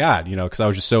 oh my God, because I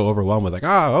was just so overwhelmed with like,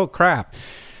 oh crap,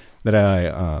 that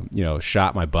I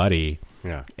shot my buddy.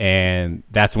 Yeah. And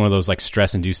that's one of those like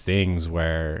stress-induced things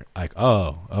where like,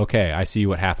 oh, okay, I see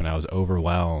what happened. I was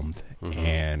overwhelmed,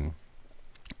 and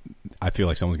I feel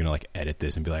like someone's gonna like edit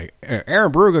this and be like,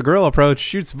 Aaron Barruga guerrilla approach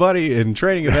shoots buddy in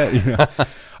training event.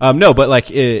 No, but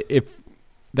like if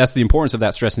that's the importance of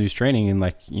that stress-induced training, and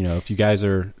like if you guys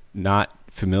are not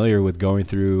familiar with going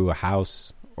through a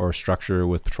house or a structure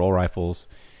with patrol rifles.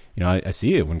 I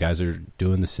see it when guys are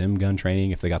doing the sim gun training.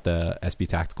 If they got the SB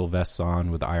tactical vests on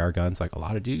with the IR guns, like a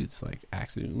lot of dudes like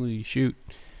accidentally shoot.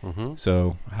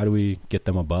 So how do we get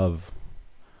them above,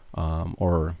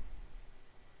 or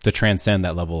to transcend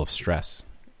that level of stress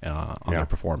on their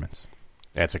performance?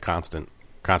 It's a constant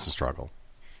struggle.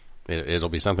 It'll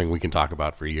be something we can talk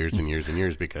about for years and years and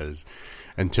years, because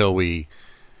until we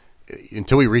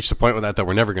reach the point with that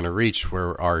we're never going to reach,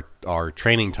 where our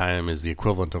training time is the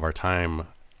equivalent of our time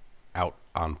out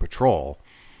on patrol,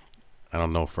 I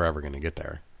don't know if we're ever going to get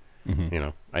there.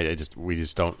 We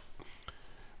just don't.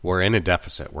 We're in a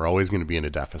deficit. We're always going to be in a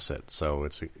deficit. So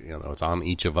it's on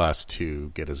each of us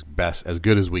to get as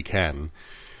good as we can,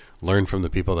 learn from the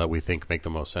people that we think make the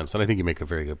most sense. And I think you make a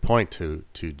very good point to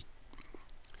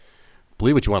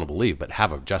believe what you want to believe, but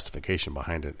have a justification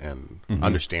behind it and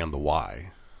understand the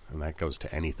why. And that goes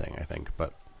to anything, I think.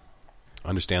 But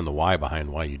understand the why behind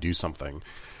why you do something.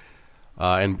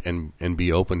 And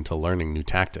be open to learning new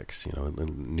tactics,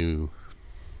 new,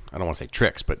 I don't want to say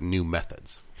tricks, but new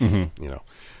methods.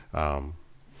 I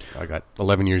got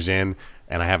 11 years in,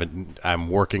 and I'm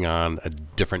working on a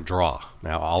different draw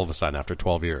now. All of a sudden, after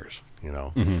 12 years,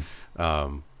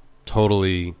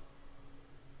 totally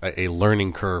a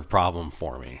learning curve problem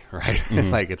for me, right?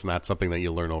 Like it's not something that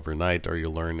you learn overnight or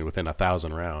you learn within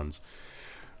 1,000 rounds,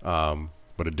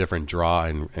 but a different draw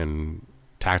and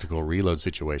tactical reload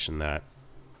situation that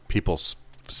people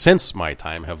since my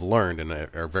time have learned and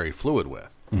are very fluid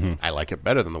with. I like it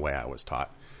better than the way I was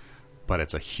taught, but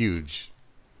it's a huge.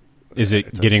 Is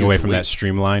it getting away from that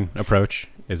streamline approach?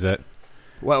 Is it?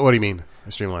 What do you mean,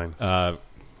 a streamline? Well,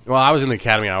 I was in the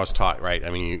academy and I was taught, right? I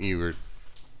mean, you were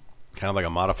kind of like a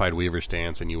modified Weaver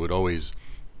stance, and you would always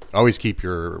keep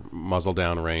your muzzle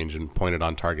down range and pointed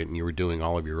on target, and you were doing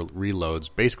all of your reloads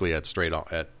basically at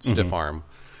stiff arm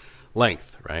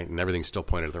length, right? And everything's still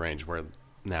pointed at the range, where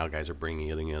now guys are bringing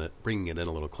it in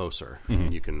a little closer.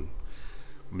 And you can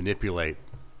manipulate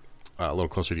a little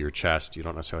closer to your chest. You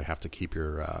don't necessarily have to keep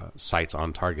your sights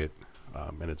on target.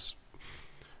 And I think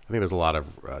there's a lot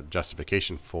of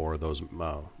justification for those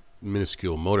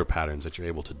minuscule motor patterns that you're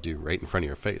able to do right in front of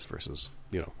your face versus,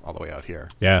 all the way out here.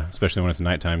 Yeah, especially when it's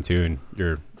nighttime too, and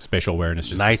your spatial awareness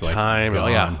just nighttime,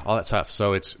 like, all that stuff.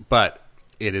 So but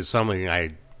it is something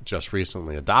I just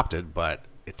recently adopted, but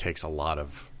it takes a lot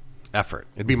of effort.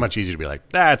 It'd be much easier to be like,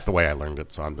 that's the way I learned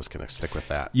it, so I'm just going to stick with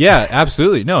that. Yeah,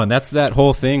 absolutely. No, and that's that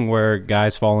whole thing where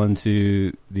guys fall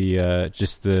into the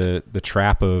just the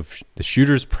trap of the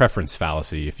shooter's preference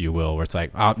fallacy, if you will, where it's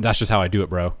like, oh, that's just how I do it,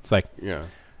 bro. It's like,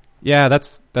 yeah,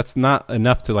 that's not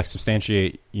enough to like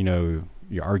substantiate, your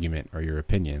argument or your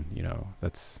opinion,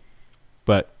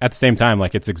 but at the same time,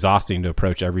 like, it's exhausting to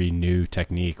approach every new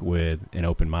technique with an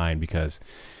open mind, because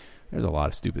there's a lot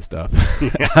of stupid stuff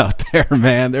out there,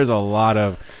 man. There's a lot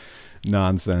of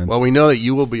nonsense. Well, we know that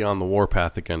you will be on the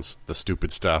warpath against the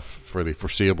stupid stuff for the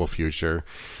foreseeable future.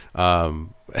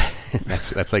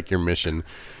 That's like your mission.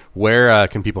 Where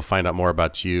can people find out more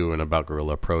about you and about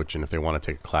Guerrilla Approach? And if they want to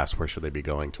take a class, where should they be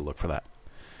going to look for that?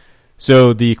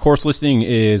 So the course listing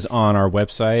is on our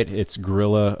website. It's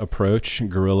Guerrilla Approach.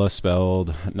 Guerrilla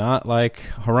spelled not like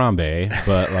Harambe,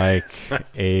 but like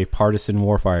a partisan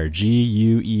warfighter.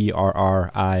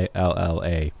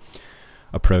 Guerrilla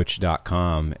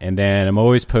approach.com. And then I'm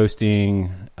always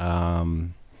posting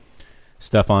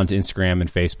stuff onto Instagram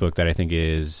and Facebook that I think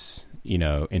is,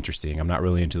 interesting. I'm not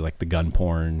really into like the gun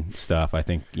porn stuff. I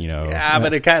think, Yeah,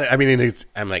 but it kind of,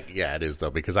 I'm like, yeah, it is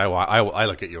though, because I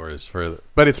look at yours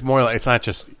but it's more like, it's not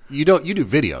just, you do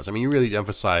videos. You really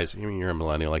emphasize, you're a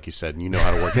millennial, like you said, and you know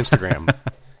how to work Instagram.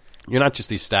 You're not just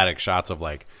these static shots of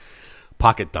like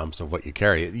pocket dumps of what you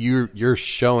carry. You're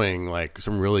showing like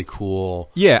some really cool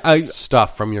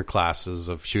stuff from your classes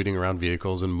of shooting around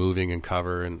vehicles and moving in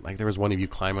cover. And like there was one of you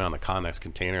climbing on the Connex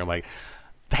container. I'm like,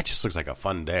 that just looks like a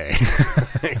fun day.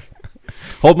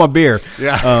 Hold my beer.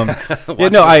 Yeah.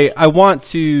 I want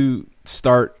to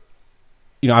start,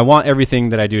 I want everything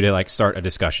that I do to like start a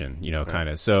discussion, kind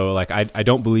of. So like, I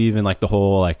don't believe in like the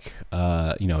whole, like,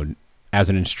 as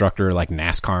an instructor, like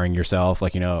NASCARing yourself,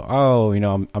 like,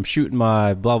 I'm shooting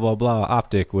my blah, blah, blah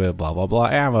optic with blah, blah, blah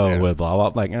ammo with blah,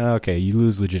 blah, like, okay, you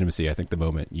lose legitimacy. I think the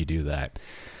moment you do that.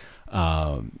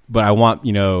 But I want,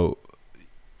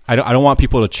 I don't want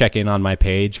people to check in on my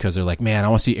page because they're like, man, I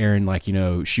want to see Aaron, like,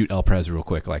 shoot El Prez real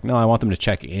quick. Like, no, I want them to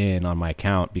check in on my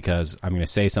account because I'm going to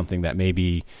say something that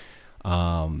maybe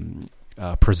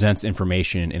presents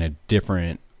information in a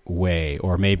different way,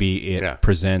 or maybe it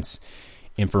presents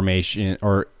information,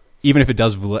 or even if it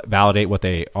does validate what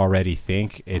they already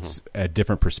think, it's a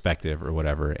different perspective or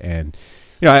whatever. And,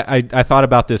 I thought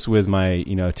about this with my,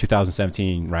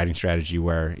 2017 writing strategy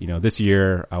where, this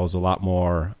year I was a lot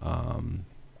more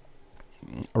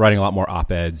writing a lot more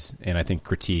op-eds and I think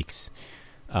critiques,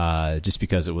 just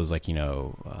because it was like,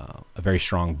 a very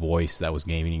strong voice that was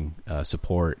gaining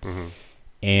support.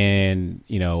 And,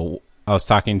 I was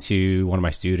talking to one of my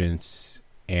students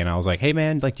and I was like, hey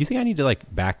man, like, do you think I need to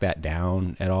like back that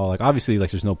down at all? Like, obviously,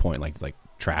 like there's no point like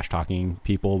trash talking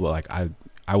people, but like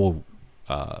I will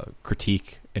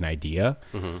critique an idea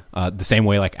the same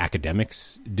way like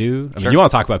academics do. I mean, you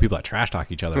want to talk about people that trash talk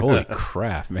each other. Holy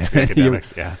crap, man.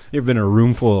 Academics, You've been in a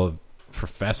room full of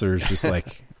professors just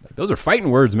like, those are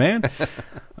fighting words, man.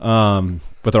 But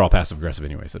they're all passive aggressive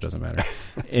anyway, so it doesn't matter.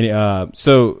 And,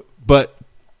 but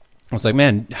I was like,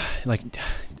 man, like,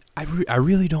 I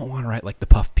really don't want to write like the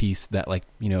puff piece that like,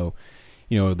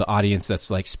 the audience that's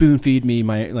like spoon feed me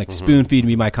my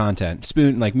content,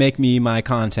 make me my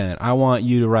content. I want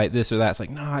you to write this or that. It's like,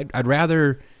 no, I'd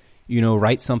rather,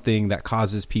 write something that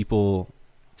causes people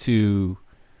to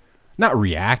not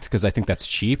react, because I think that's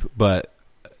cheap, but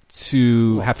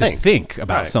to have to think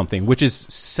about something, which is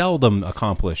seldom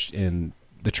accomplished in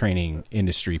the training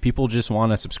industry. People just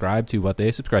want to subscribe to what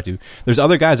they subscribe to. There's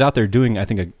other guys out there doing, I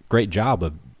think, a great job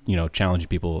of, challenging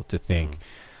people to think.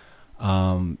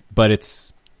 But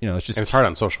it's, it's just, and it's hard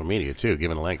on social media too,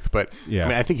 given the length. But yeah,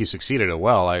 I think you succeeded it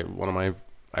well. I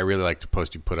really liked a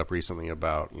post you put up recently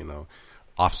about,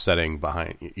 offsetting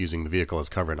behind, using the vehicle as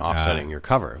cover and offsetting your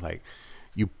cover. Like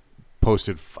you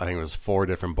posted, I think it was 4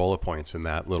 different bullet points in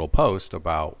that little post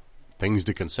about things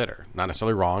to consider. Not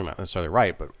necessarily wrong, not necessarily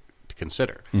right, but to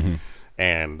consider.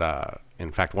 And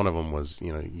in fact, one of them was,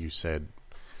 you said,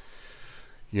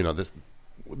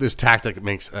 this tactic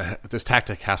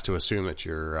has to assume that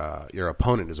your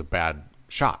opponent is a bad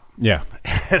shot. Yeah.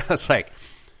 And I was like,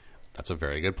 that's a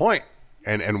very good point.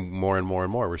 And more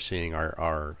we're seeing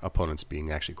our opponents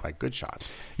being actually quite good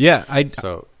shots. Yeah.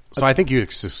 So I think you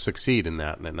succeed in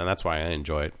that, and that's why I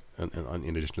enjoy it,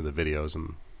 in addition to the videos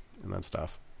and that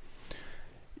stuff.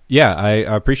 Yeah, I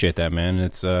appreciate that, man.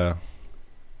 It's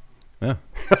yeah.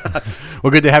 Well,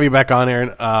 good to have you back on,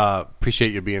 Aaron.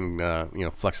 Appreciate you being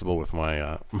flexible with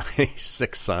my my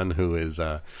sick son, who is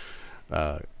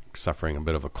suffering a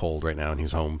bit of a cold right now, and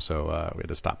he's home, so we had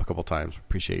to stop a couple times.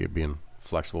 Appreciate you being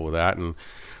flexible with that, and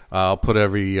I'll put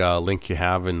every link you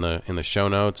have in the show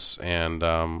notes, and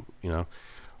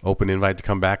open invite to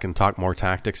come back and talk more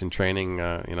tactics and training.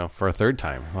 For a third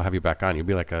time, I'll have you back on. You'll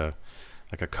be like a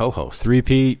co-host.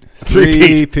 Three-peat.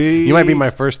 You might be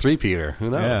my first three-peater. Who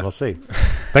knows? Yeah. We'll see.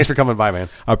 Thanks for coming by, man.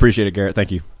 I appreciate it, Garrett.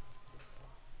 Thank you.